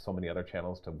helping so many other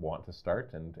channels to want to start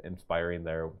and inspiring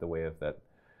the way of that.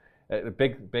 A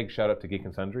big shout out to Geek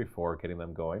and Sundry for getting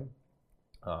them going,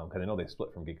 because I know they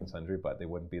split from Geek and Sundry, but they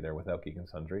wouldn't be there without Geek and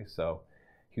Sundry. So.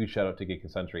 Huge shout out to Geek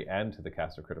and Sundry and to the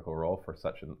cast of Critical Role for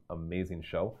such an amazing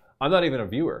show. I'm not even a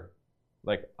viewer.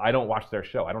 I don't watch their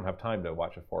show. I don't have time to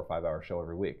watch a 4 or 5 hour show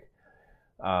every week.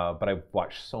 But I've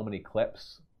watched so many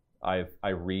clips. I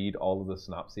read all of the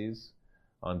synopses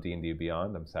on D&D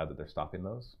Beyond. I'm sad that they're stopping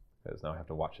those because now I have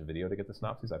to watch a video to get the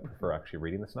synopses. I prefer actually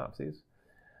reading the synopses.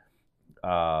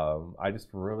 I just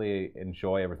really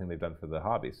enjoy everything they've done for the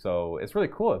hobby. So it's really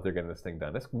cool that they're getting this thing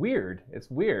done. It's weird.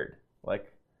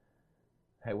 Like,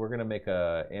 hey, we're gonna make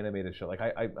a animated show. Like,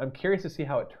 I'm curious to see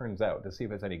how it turns out, to see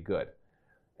if it's any good.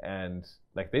 And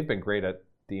like, they've been great at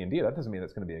D&D. That doesn't mean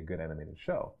it's gonna be a good animated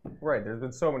show. Right. There's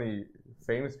been so many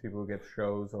famous people who get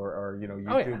shows, or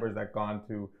YouTubers that gone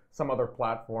to some other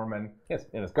platform and Yes,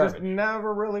 and it's garbage. just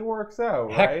never really works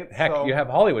out, Heck, right? heck, So- you have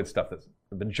Hollywood stuff that's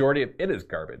the majority of it is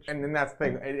garbage. And then that's the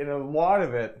thing. And a lot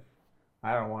of it,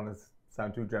 I don't want to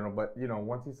sound too general, but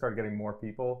once you start getting more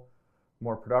people,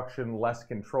 more production, less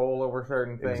control over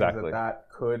certain things, Exactly. that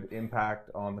could impact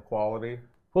on the quality.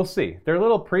 We'll see. Their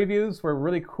little previews were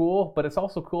really cool, but it's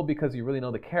also cool because you really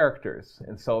know the characters.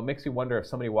 And so it makes you wonder if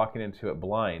somebody walking into it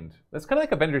blind. That's kind of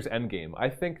like Avengers Endgame. I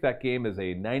think that game is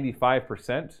a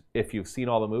 95% if you've seen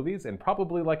all the movies, and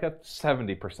probably like a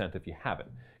 70% if you haven't.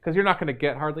 Because you're not going to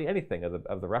get hardly anything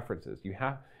of the references.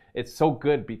 It's so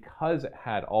good because it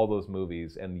had all those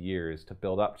movies and years to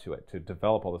build up to it, to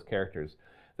develop all those characters,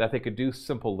 that they could do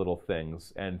simple little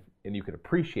things and you could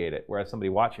appreciate it, whereas somebody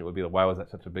watching it would be like, why was that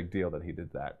such a big deal that he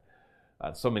did that?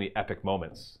 So many epic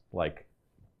moments, like,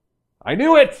 I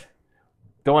knew it!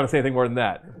 Don't want to say anything more than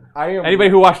that. Anybody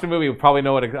who watched the movie would probably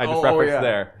know what I just referenced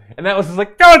there. And that was just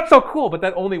like, oh, it's so cool! But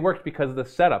that only worked because of the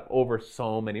setup over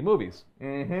so many movies.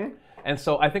 Mm-hmm. And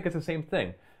so I think it's the same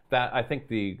thing. That I think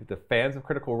the fans of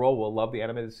Critical Role will love the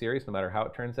animated series no matter how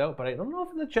it turns out, but I don't know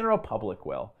if the general public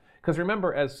will. Because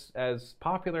remember, as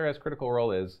popular as Critical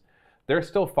Role is, they're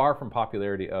still far from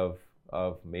popularity of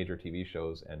major TV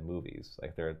shows and movies.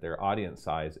 Like their audience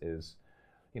size is,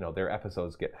 their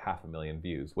episodes get 500,000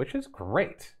 views, which is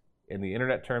great. In the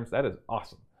internet terms, that is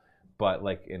awesome. But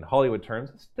like in Hollywood terms,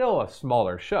 it's still a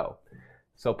smaller show.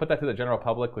 So put that to the general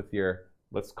public with your,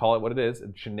 let's call it what it is, a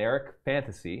generic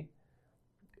fantasy.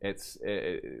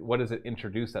 What does it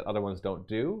introduce that other ones don't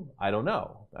do? I don't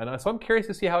know. And so I'm curious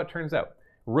to see how it turns out.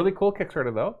 Really cool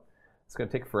Kickstarter though. It's going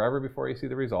to take forever before you see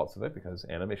the results of it because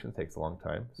animation takes a long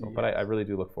time. So, yes. But I really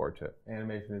do look forward to it.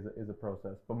 Animation is a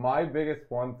process. But my biggest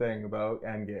one thing about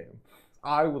Endgame,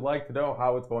 I would like to know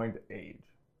how it's going to age.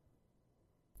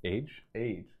 Age?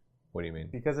 Age. What do you mean?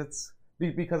 Because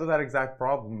of that exact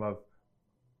problem of,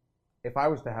 if I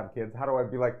was to have kids, how do I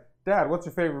be like, Dad, what's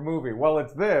your favorite movie? Well,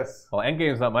 it's this. Well,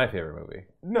 Endgame's not my favorite movie.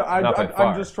 No,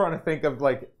 I'm just trying to think of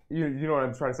like, you know what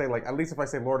I'm trying to say? Like, at least if I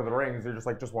say Lord of the Rings, you're just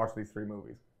like, just watch these 3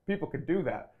 movies. People could do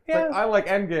that. It's yeah. Like, I like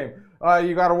Endgame.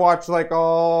 You got to watch like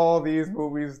all these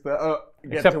movies to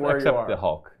get to where you are. Except the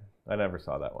Hulk. I never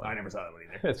saw that one. I never saw that one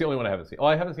either. It's the only one I haven't seen. Oh,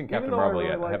 I haven't seen Captain Marvel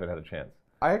yet. I haven't had a chance.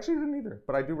 I actually didn't either,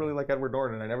 but I do really like Edward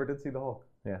Norton. I never did see the Hulk.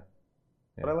 Yeah.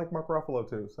 But I like Mark Ruffalo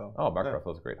too. So. Oh, Mark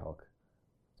Ruffalo's a great Hulk,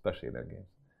 especially in Endgame.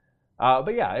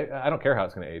 But yeah, I don't care how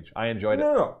it's going to age. I enjoyed it.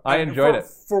 No. I enjoyed it.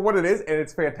 For what it is, and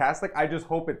it's fantastic. I just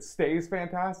hope it stays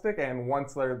fantastic, and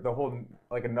once the whole,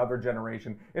 like another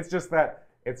generation, it's just that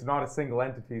it's not a single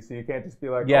entity, so you can't just be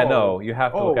like, yeah, no, you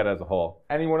have to look at it as a whole.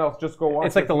 Anyone else, just go watch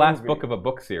It's like the last movie. book of a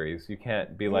book series. You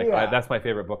can't be like, that's my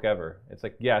favorite book ever. It's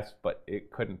like, yes, but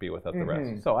it couldn't be without the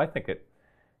rest. So I think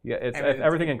it's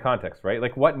everything in context, right?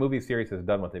 Like, what movie series has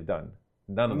done what they've done?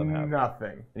 None of them have.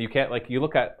 Nothing. And you can't, like, you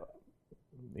look at,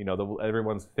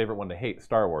 everyone's favorite one to hate,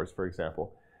 Star Wars, for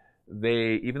example.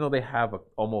 Even though they have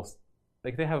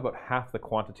they have about half the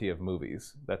quantity of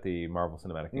movies that the Marvel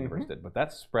Cinematic Universe did, but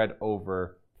that's spread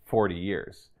over 40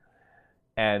 years.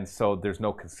 And so there's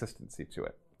no consistency to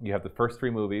it. You have the first 3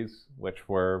 movies, which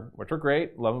were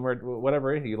great, love them or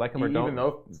whatever, you like them or don't. Even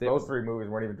though those 3 movies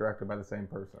weren't even directed by the same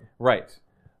person. Right.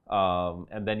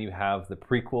 And then you have the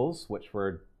prequels, which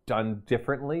were done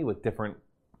differently with different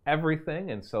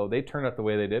everything, and so they turned out the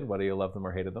way they did, whether you loved them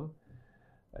or hated them.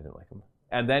 I didn't like them.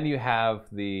 And then you have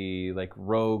the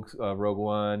Rogue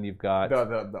One. You've got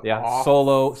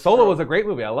Solo. Solo was a great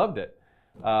movie. I loved it.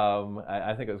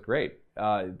 I think it was great.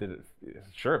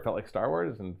 Sure, it felt like Star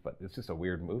Wars, but it's just a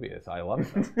weird movie. I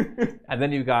love it. And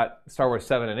then you got Star Wars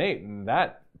 7 and 8, and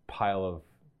that pile of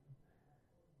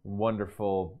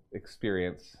wonderful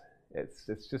experience. It's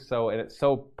just so, and it's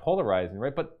so polarizing,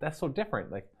 right? But that's so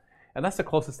different. And that's the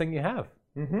closest thing you have.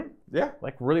 Mm-hmm. Yeah.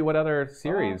 Like, really, what other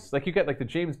series? Like, you get like the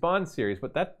James Bond series,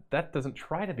 but that doesn't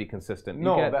try to be consistent.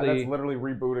 No, that's literally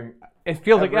rebooting. It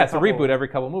feels like it's a reboot every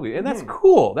couple of movies, and that's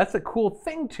cool. That's a cool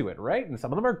thing to it, right? And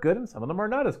some of them are good, and some of them are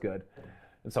not as good,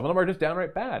 and some of them are just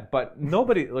downright bad. But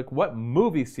nobody, what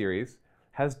movie series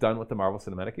has done what the Marvel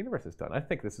Cinematic Universe has done? I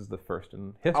think this is the first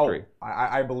in history. Oh,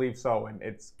 I believe so, and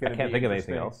it's going to be. I can't think of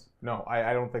anything else. No,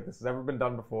 I don't think this has ever been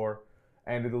done before.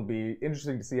 And it'll be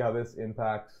interesting to see how this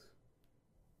impacts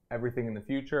everything in the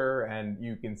future, and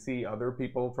you can see other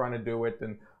people trying to do it.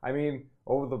 And I mean,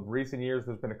 over the recent years,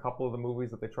 there's been a couple of the movies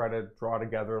that they try to draw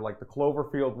together, like the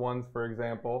Cloverfield ones, for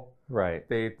example. Right.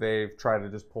 They've tried to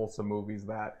just pull some movies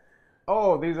that,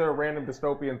 oh, these are random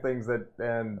dystopian things that,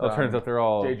 and It turns out they're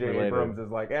all J.J. related. Abrams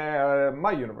is like,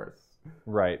 my universe.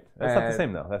 Right. That's not the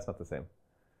same though. That's not the same.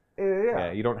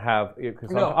 Yeah. You don't have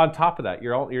because No. on top of that,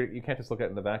 you can't just look at it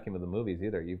in the vacuum of the movies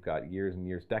either. You've got years and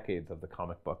years, decades of the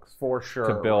comic books For sure.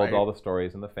 to build right? all the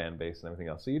stories and the fan base and everything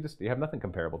else. So you have nothing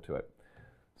comparable to it.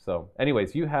 So,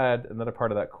 anyways, you had another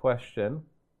part of that question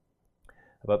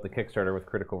about the Kickstarter with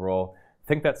Critical Role.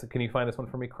 Can you find this one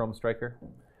for me, Chrome Striker?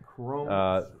 Chrome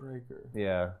Striker.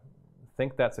 Yeah.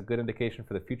 Think that's a good indication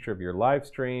for the future of your live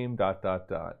stream. ...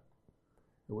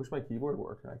 I wish my keyboard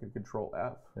worked and I could Control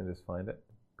F. And just find it.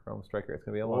 Chrome Striker. It's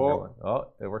going to be a longer one. Oh,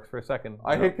 it works for a second.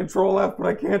 I hit Control F, but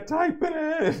I can't type in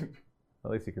it.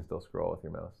 At least you can still scroll with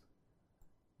your mouse.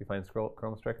 You find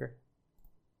Chrome Striker?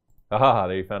 Aha,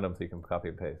 there you found them so you can copy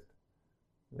and paste.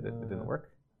 It didn't work?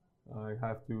 I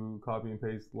have to copy and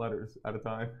paste letters at a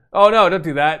time. Oh no, don't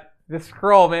do that. Just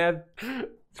scroll, man.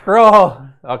 Scroll.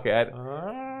 Okay.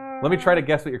 Let me try to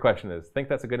guess what your question is. Think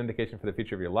that's a good indication for the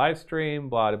future of your live stream,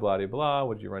 blah, blah, blah, blah.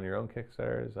 Would you run your own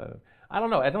Kickstarters? I don't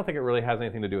know. I don't think it really has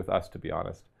anything to do with us, to be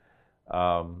honest.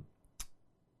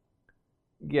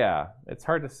 Yeah, it's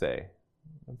hard to say.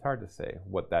 It's hard to say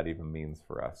what that even means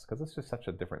for us because it's just such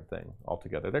a different thing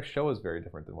altogether. Their show is very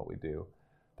different than what we do.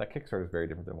 That Kickstarter is very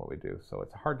different than what we do. So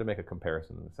it's hard to make a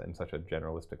comparison in such a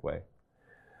generalistic way.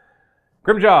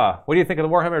 Grimjaw, what do you think of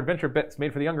the Warhammer Adventure bits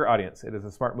made for the younger audience? It is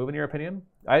a smart move in your opinion?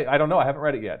 I don't know. I haven't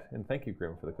read it yet. And thank you,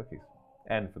 Grim, for the cookies.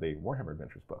 And for the Warhammer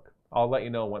Adventures book. I'll let you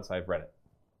know once I've read it.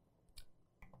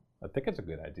 I think it's a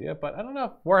good idea, but I don't know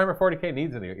if Warhammer 40K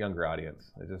needs a younger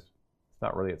audience. It's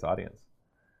not really its audience.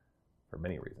 For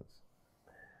many reasons.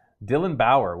 Dylan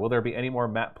Bauer, will there be any more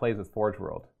map plays with Forge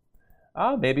World?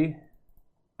 Maybe.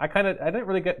 I didn't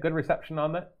really get good reception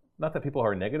on that. Not that people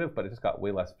are negative, but it just got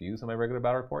way less views on my regular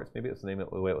battle reports. Maybe it's the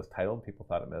way it was titled. People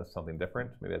thought it meant something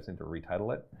different. Maybe I just need to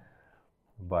retitle it.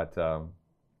 But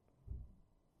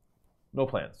no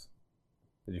plans.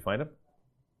 Did you find it?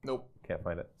 Nope. Can't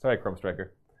find it. Sorry, Chrome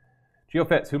Striker.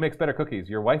 GeoFits, who makes better cookies,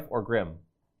 your wife or Grim?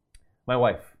 My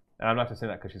wife. And I'm not just saying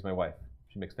that because she's my wife.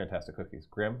 She makes fantastic cookies.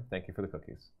 Grim, thank you for the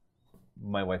cookies.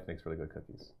 My wife makes really good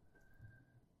cookies.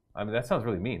 I mean, that sounds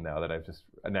really mean now that I've just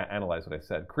analyzed what I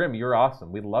said. Grim, you're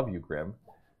awesome. We love you, Grim.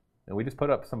 And we just put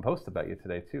up some posts about you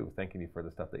today, too, thanking you for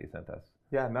the stuff that you sent us.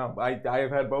 Yeah, no, I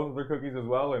have had both of their cookies as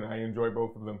well, and I enjoy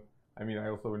both of them. I mean, I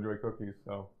also enjoy cookies,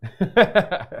 so.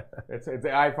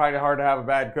 I find it hard to have a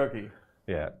bad cookie.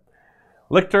 Yeah.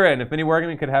 Lichter, and if Mini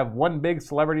Wargaming could have one big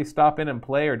celebrity stop in and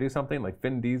play or do something like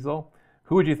Vin Diesel,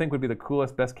 who would you think would be the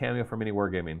coolest, best cameo for Mini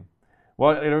Wargaming?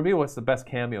 Well, it would be what's the best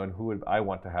cameo and who would I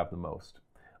want to have the most.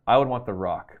 I would want The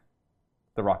Rock.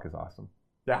 The Rock is awesome.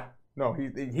 Yeah. No, he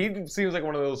seems like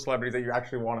one of those celebrities that you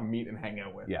actually want to meet and hang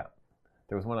out with. Yeah.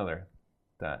 There was one other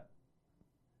that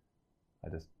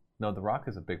No, The Rock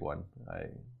is a big one. I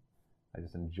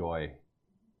just enjoy.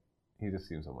 He just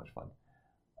seems so much fun.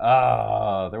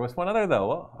 There was one other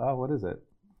though. What is it?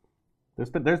 There's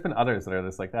been others that are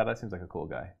just like that. That seems like a cool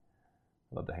guy.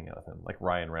 I'd love to hang out with him, like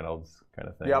Ryan Reynolds kind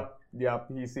of thing. Yep.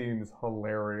 He seems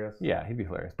hilarious. Yeah, he'd be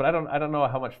hilarious. But I don't know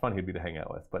how much fun he'd be to hang out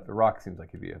with. But The Rock seems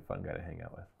like he'd be a fun guy to hang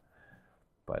out with.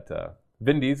 But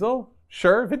Vin Diesel,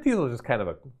 sure. Vin Diesel is just kind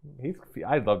of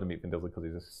I'd love to meet Vin Diesel because he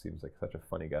just seems like such a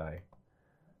funny guy,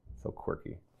 so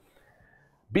quirky.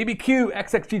 BBQ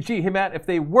XXGG, hey Matt, if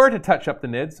they were to touch up the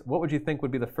NIDS, what would you think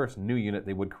would be the first new unit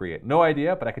they would create? No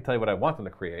idea, but I could tell you what I want them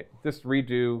to create. Just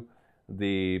redo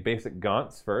the basic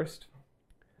Gaunts first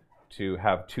to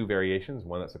have two variations,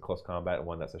 one that's a close combat and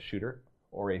one that's a shooter,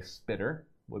 or a spitter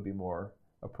would be more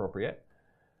appropriate.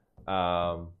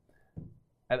 I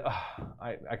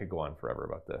could go on forever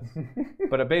about this,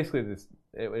 but basically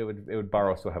it would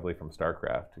borrow so heavily from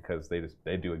StarCraft because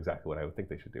they do exactly what I would think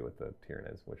they should do with the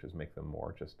Tyranids, which is make them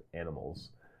more just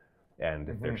animals, and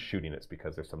if they're shooting, it's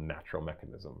because there's some natural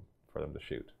mechanism for them to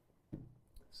shoot.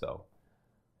 So,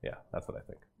 yeah, that's what I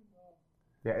think.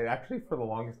 Yeah, actually, for the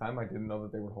longest time, I didn't know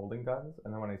that they were holding guns,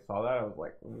 and then when I saw that, I was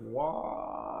like,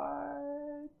 what?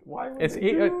 Why would they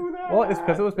do that? Well, it's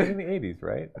because it was made in the 80s,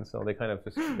 right? And so they kind of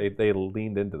just, they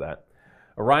leaned into that.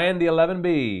 Orion the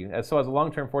 11B. So as a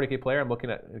long-term 40K player, I'm looking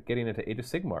at getting into Age of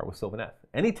Sigmar with Sylvaneth.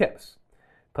 Any tips?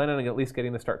 Planning on at least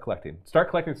getting to start collecting. Start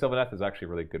collecting Sylvaneth is actually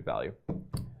really good value.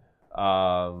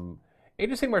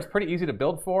 Age of Sigmar is pretty easy to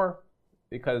build for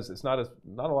because it's not a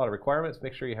lot of requirements.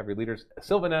 Make sure you have your leaders.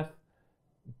 Sylvaneth,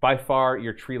 by far,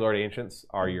 your Tree Lord Ancients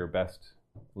are your best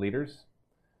leaders.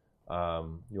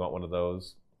 You want one of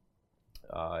those.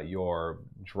 Your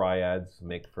dryads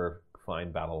make for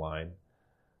fine battle line.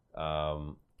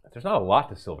 There's not a lot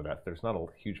to Sylvaneth. There's not a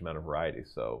huge amount of variety.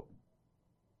 So,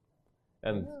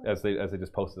 and as they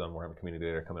just posted on Warhammer Community,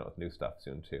 they're coming out with new stuff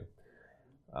soon too,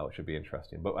 which should be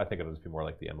interesting. But I think it'll just be more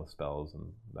like the endless spells and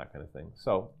that kind of thing.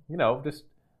 So just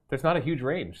there's not a huge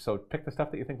range. So pick the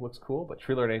stuff that you think looks cool. But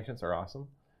Tree Lord Ancients are awesome,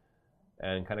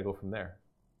 and kind of go from there.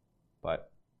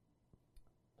 But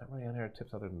not really any other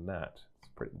tips other than that.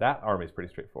 That army is pretty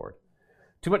straightforward.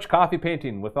 Too much coffee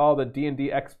painting with all the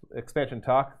D&D expansion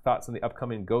talk. Thoughts on the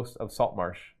upcoming Ghosts of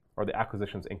Saltmarsh or the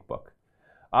Acquisitions Inc. book?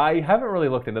 I haven't really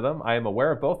looked into them. I am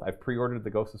aware of both. I've pre-ordered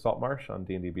the Ghosts of Saltmarsh on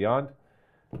D&D Beyond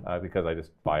because I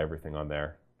just buy everything on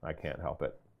there. I can't help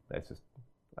it. I just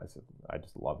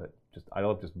love it. I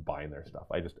love just buying their stuff.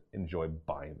 I just enjoy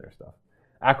buying their stuff.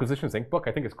 Acquisitions Inc. book.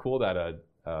 I think it's cool that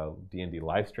D&D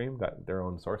live stream got their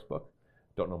own source book.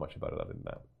 Don't know much about it other than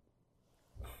that.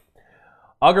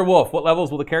 Augur Wolf, what levels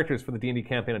will the characters for the D&D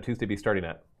campaign on Tuesday be starting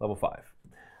at? Level 5.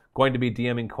 Going to be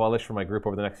DMing Coalition for my group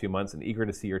over the next few months and eager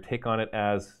to see your take on it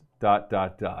as ...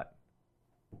 Timestamp?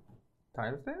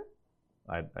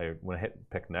 When I hit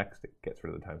pick next, it gets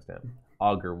rid of the timestamp.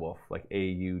 Augur Wolf, like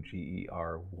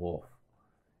Auger Wolf.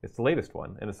 It's the latest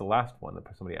one, and it's the last one that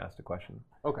somebody asked a question.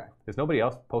 Okay. Is nobody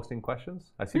else posting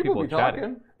questions? I see People people chatting.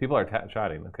 talking. People are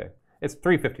chatting, okay. It's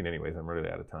 3:15 anyways, I'm really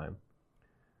out of time.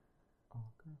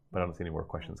 Okay. But I don't see any more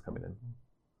questions coming in.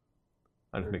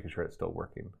 I'm just making sure it's still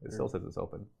working. It still says it's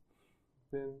open.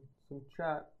 Been some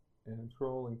chat and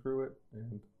scrolling through it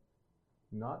and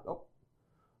not.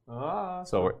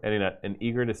 So we're ending at and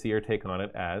eager to see your take on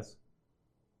it as.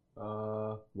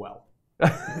 Well.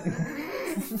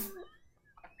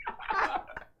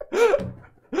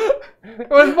 It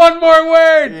was one more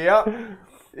word. Yep.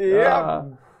 Yeah.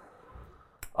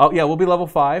 Oh yeah, we'll be level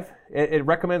 5. It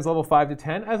recommends level 5 to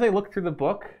 10. As I look through the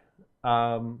book,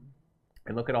 and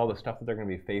look at all the stuff that they're going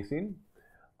to be facing,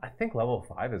 I think level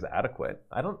 5 is adequate.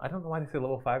 I don't know why they say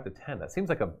level 5 to 10. That seems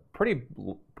like a pretty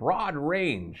broad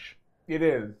range. It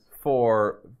is.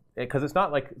 Because it's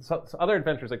not like so other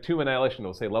adventures like Tomb Annihilation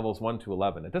will say levels 1 to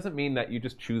 11. It doesn't mean that you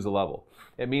just choose a level.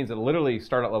 It means that literally you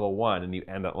start at level 1 and you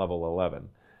end at level 11.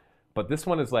 But this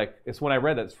one is like, it's when I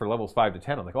read that it's for levels 5 to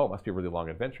 10, I'm like, oh, it must be a really long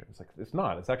adventure. It's like, it's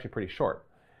not. It's actually pretty short.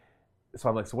 So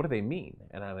I'm like, so what do they mean?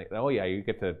 And I'm like, oh yeah, you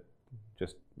get to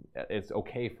just, it's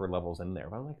okay for levels in there.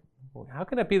 But I'm like, well, how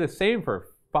can it be the same for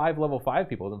 5 level 5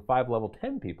 people than 5 level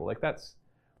 10 people? Like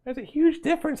there's a huge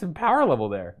difference in power level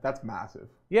there. That's massive.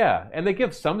 Yeah, and they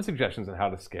give some suggestions on how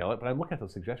to scale it, but I'm looking at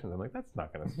those suggestions, I'm like, that's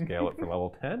not going to scale it for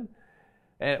level 10.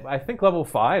 And I think level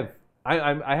 5,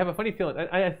 I have a funny feeling.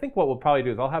 I think what we'll probably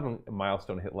do is I'll have a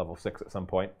milestone hit level 6 at some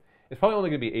point. It's probably only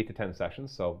going to be 8 to 10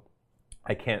 sessions, so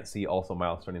I can't see also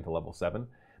milestone into level 7.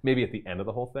 Maybe at the end of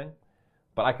the whole thing.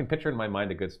 But I can picture in my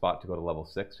mind a good spot to go to level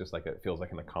 6, just like it feels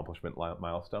like an accomplishment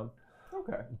milestone.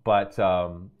 Okay. But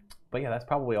yeah, that's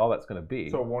probably all that's going to be.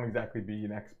 So it won't exactly be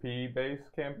an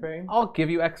XP-based campaign? I'll give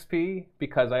you XP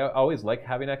because I always like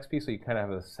having XP, so you kind of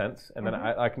have a sense. And then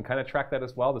I can kind of track that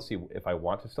as well to see if I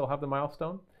want to still have the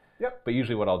milestone. Yep. But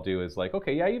usually what I'll do is like,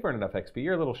 okay, yeah, you've earned enough XP.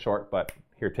 You're a little short, but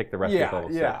here, take the rest of level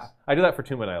 6. I do that for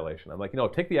Tomb Annihilation. I'm like,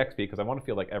 take the XP because I want to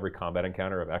feel like every combat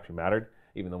encounter have actually mattered,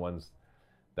 even the ones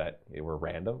that were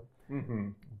random. Mm-hmm.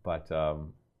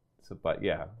 But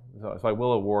yeah, so I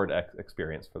will award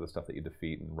experience for the stuff that you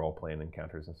defeat and role-playing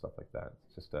encounters and stuff like that.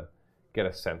 It's just to get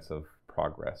a sense of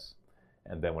progress.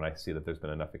 And then when I see that there's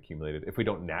been enough accumulated, if we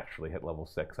don't naturally hit level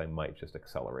 6, I might just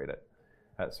accelerate it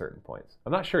at certain points.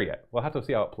 I'm not sure yet. We'll have to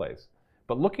see how it plays.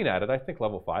 But looking at it, I think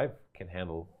level 5 can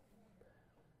handle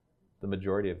the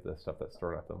majority of the stuff that's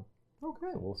thrown at them. Okay.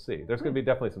 So we'll see. There's going to be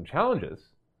definitely some challenges,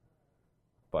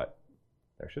 but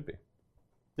there should be.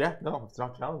 Yeah, no, if it's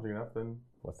not challenging enough, then...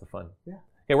 What's the fun? Yeah.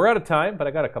 Okay, we're out of time, but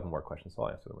I got a couple more questions, so I'll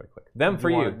answer them very quick.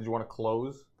 Did you want to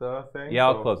close the thing? Yeah,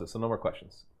 I'll close it, so no more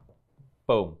questions.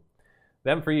 Boom.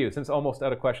 Them for you. Since almost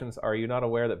out of questions, are you not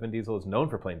aware that Vin Diesel is known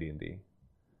for playing D&D?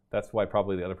 That's why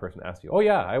probably the other person asked you. Oh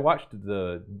yeah, I watched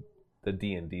the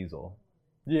D&D Diesel.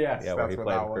 Yes, yeah, that's what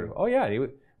that one. Oh yeah,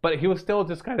 but he was still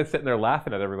just kind of sitting there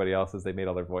laughing at everybody else as they made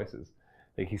all their voices.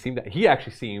 Like he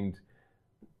actually seemed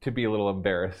to be a little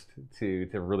embarrassed to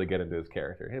really get into his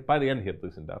character. By the end, he had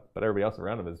loosened up, but everybody else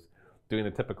around him is doing the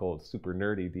typical super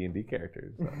nerdy D&D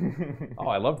characters. So. Oh,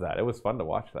 I loved that. It was fun to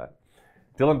watch that.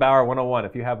 Dylan Bauer 101.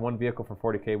 If you have one vehicle for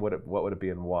 40K, what would it be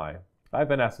and why? I've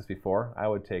been asked this before. I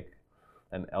would take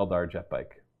an Eldar jet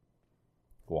bike.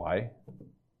 Why?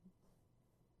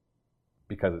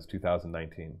 Because it's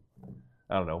 2019.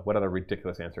 I don't know. What other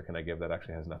ridiculous answer can I give that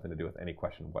actually has nothing to do with any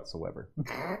question whatsoever?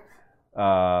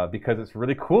 Because it's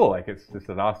really cool. Like, it's just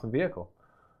an awesome vehicle.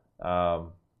 Yeah.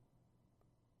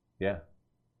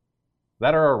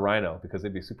 That or a rhino, because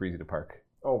they'd be super easy to park.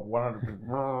 Oh,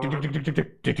 100%.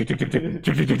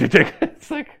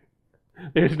 It's like,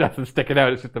 there's nothing sticking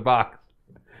out, it's just a box.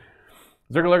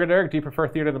 Zergalurga Derek, do you prefer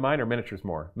Theater of the Mind or miniatures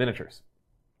more? Miniatures.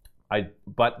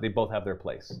 But they both have their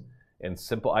place. And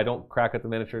simple, I don't crack at the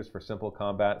miniatures for simple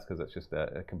combats because it's just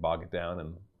it can bog it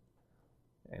down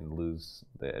and lose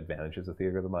the advantages of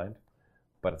Theater of the Mind.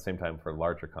 But at the same time, for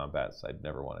larger combats, I'd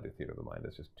never want to do Theater of the Mind.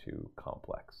 It's just too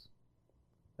complex.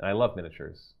 And I love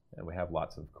miniatures, and we have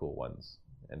lots of cool ones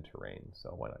and terrain,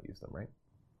 so why not use them, right?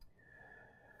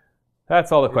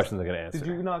 That's all the questions I'm going to answer. Did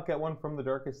you not get one from the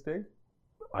Darkest Dig?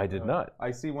 I did not.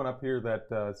 I see one up here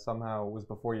that somehow was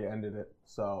before you ended it,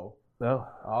 so... No.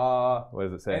 What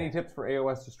does it say? Any tips for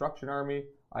AOS Destruction Army?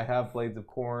 I have Blades of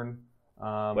Corn.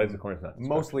 Blades of Corn is not destruction.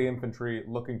 Mostly infantry,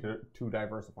 looking to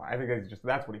diversify. I think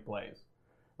that's what he plays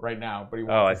right now, but he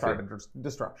wants to start a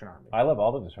Destruction Army. I love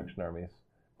all the Destruction Armies.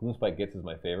 Gloomspite Gitz is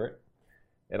my favorite.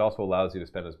 It also allows you to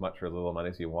spend as much or as little money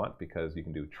as you want because you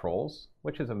can do Trolls,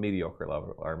 which is a mediocre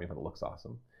level army, but it looks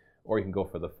awesome. Or you can go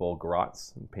for the full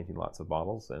Grots and painting lots of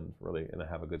models and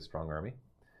have a good, strong army.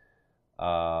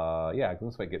 Yeah,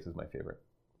 Gloomspite Gitz is my favorite.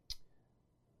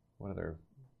 What other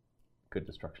good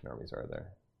Destruction Armies are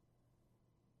there?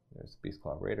 There's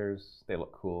Beastclaw Raiders. They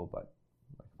look cool, but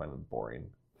I find them boring.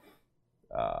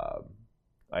 The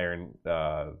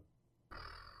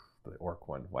Orc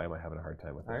one. Why am I having a hard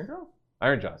time with this? Ironjaws?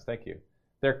 Ironjaws, thank you.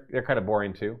 They're kind of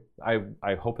boring too.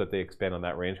 I hope that they expand on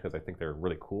that range because I think they're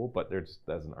really cool, but they're just,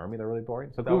 as an army, they're really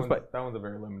boring. So that one's a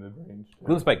very limited range.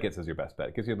 Gloomspite Gitz is your best bet.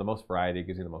 It gives you the most variety, it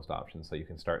gives you the most options, so you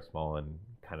can start small and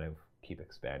kind of keep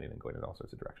expanding and going in all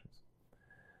sorts of directions.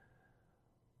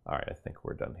 All right, I think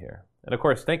we're done here. And of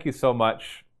course, thank you so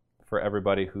much for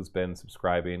everybody who's been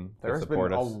subscribing to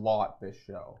support us. There's been a lot this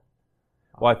show.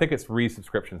 Well, I think it's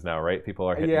resubscriptions now, right? People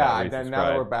are hitting that resubscribe. Now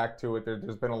that we're back to it,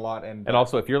 there's been a lot. And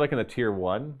also, if you're like in the tier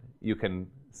 1, you can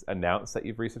announce that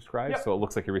you've resubscribed. Yep. So it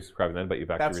looks like you're resubscribing then, but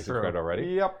you've actually resubscribed already.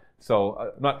 Yep. So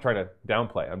I'm not trying to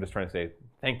downplay. I'm just trying to say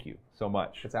thank you so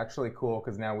much. It's actually cool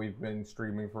because now we've been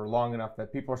streaming for long enough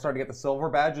that people are starting to get the silver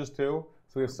badges too.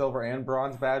 So we have silver and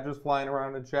bronze badges flying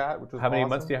around in chat, which is How many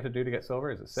months do you have to do to get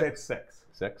silver? Is it 6? It's 6.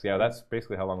 6? Yeah, that's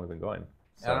basically how long we've been going.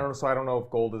 So I don't know if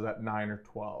gold is at 9 or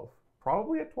 12.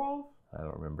 Probably at 12. I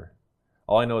don't remember.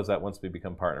 All I know is that once we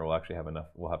become partner, we'll actually have enough.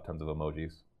 We'll have tons of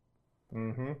emojis.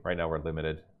 Mm-hmm. Right now we're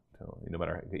limited. So no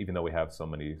matter, even though we have so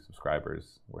many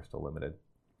subscribers, we're still limited.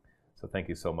 So thank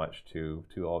you so much to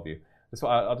all of you. So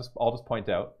I'll just point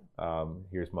out.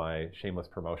 Here's my shameless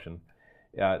promotion.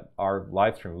 Our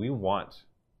live stream. We want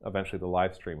eventually the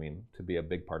live streaming to be a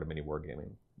big part of Mini Wargaming,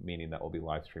 meaning that we'll be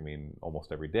live streaming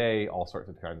almost every day, all sorts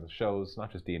of kinds of shows,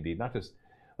 not just D&D, not just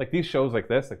like these shows like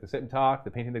this, like the Sit and Talk, the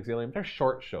Painting Exilium. They're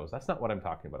short shows. That's not what I'm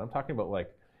talking about. I'm talking about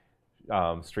like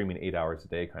streaming 8 hours a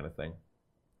day kind of thing.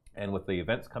 And with the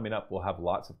events coming up, we'll have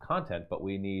lots of content, but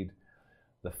we need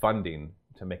the funding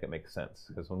to make it make sense.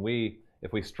 Because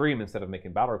if we stream instead of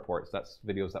making battle reports, that's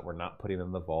videos that we're not putting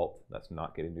in the vault. That's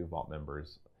not getting new vault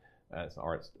members,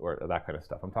 or that kind of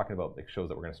stuff. I'm talking about like shows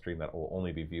that we're going to stream that will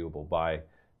only be viewable by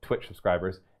Twitch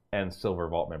subscribers and Silver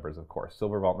Vault members, of course.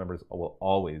 Silver Vault members will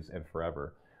always and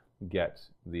forever get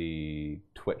the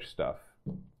Twitch stuff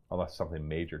unless something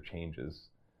major changes.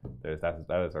 That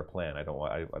is our plan.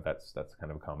 That's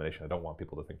kind of a combination. I don't want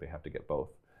people to think they have to get both.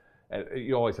 And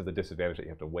you always have the disadvantage that you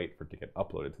have to wait for it to get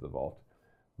uploaded to the vault,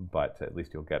 but at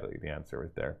least you'll get the answer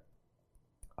right there.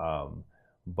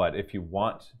 But if you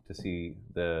want to see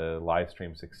the live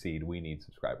stream succeed, we need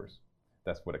subscribers.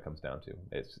 That's what it comes down to.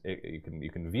 You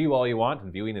can view all you want,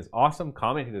 and viewing is awesome.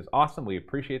 Commenting is awesome. We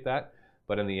appreciate that.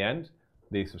 But in the end,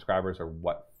 the subscribers are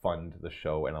what fund the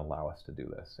show and allow us to do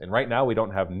this. And right now, we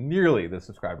don't have nearly the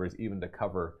subscribers even to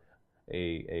cover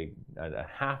a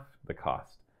half the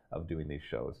cost of doing these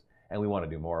shows. And we want to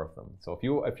do more of them. So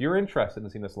if you're interested in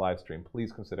seeing this live stream,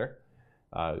 please consider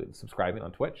subscribing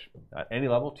on Twitch at any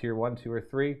level, tier 1, 2, or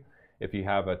 3. If you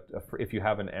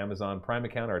have an Amazon Prime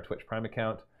account or a Twitch Prime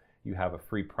account, you have a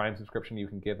free Prime subscription you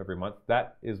can give every month.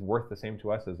 That is worth the same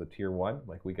to us as a tier 1.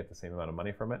 Like, we get the same amount of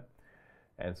money from it.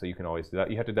 And so you can always do that.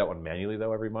 You have to do that one manually,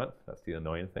 though, every month. That's the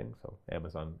annoying thing. So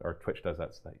Amazon or Twitch does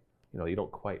that. So that, you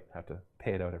don't quite have to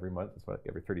pay it out every month. It's like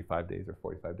every 35 days or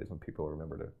 45 days when people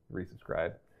remember to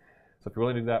resubscribe. So if you're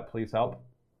willing to do that, please help.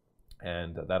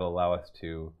 And that'll allow us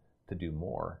to do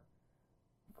more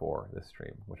for this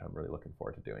stream, which I'm really looking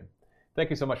forward to doing. Thank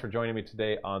you so much for joining me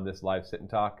today on this live Sit and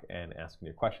Talk and asking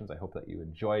your questions. I hope that you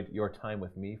enjoyed your time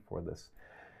with me for this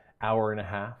hour and a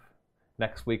half.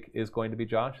 Next week is going to be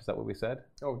Josh. Is that what we said?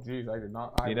 Oh, geez, I did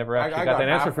not. You never actually I got that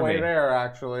answer for halfway me. there,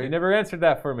 actually. You never answered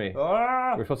that for me.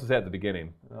 Ah! We were supposed to say at the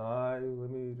beginning. I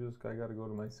got to go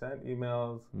to my sent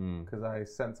emails Hmm. because I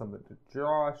sent something to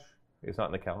Josh. It's not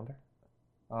in the calendar.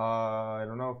 I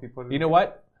don't know if he put it. You know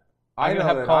what? I I'm know gonna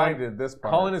have that Colin- I did this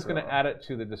part. Colin is going so. to add it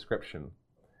to the description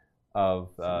of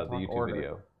the talk YouTube order.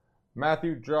 video.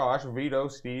 Matthew, Josh, Vito,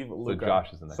 Steve, So Luca.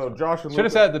 Josh is the next So one. Josh and Should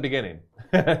have Luca. said at the beginning.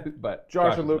 But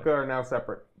Josh is and Luca are now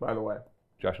separate, by the way.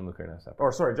 Josh and Luca are now separate.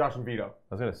 Or sorry, Josh and Vito.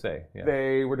 I was going to say, yeah.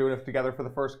 They were doing it together for the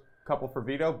first couple for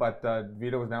Vito, but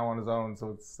Vito is now on his own, so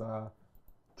it's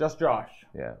just Josh.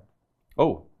 Yeah.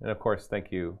 Oh, and of course,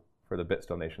 thank you for the bits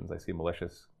donations. I see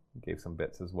Malicious gave some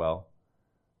bits as well.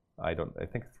 I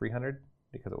think 300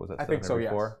 because it was at 700 I think so,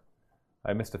 before. yes.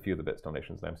 I missed a few of the bits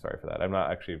donations, and I'm sorry for that. I'm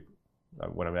not actually,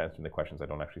 when I'm answering the questions, I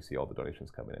don't actually see all the donations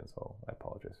coming in, so I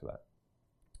apologize for that.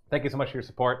 Thank you so much for your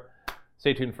support.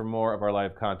 Stay tuned for more of our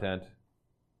live content.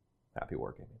 Happy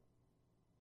wargaming.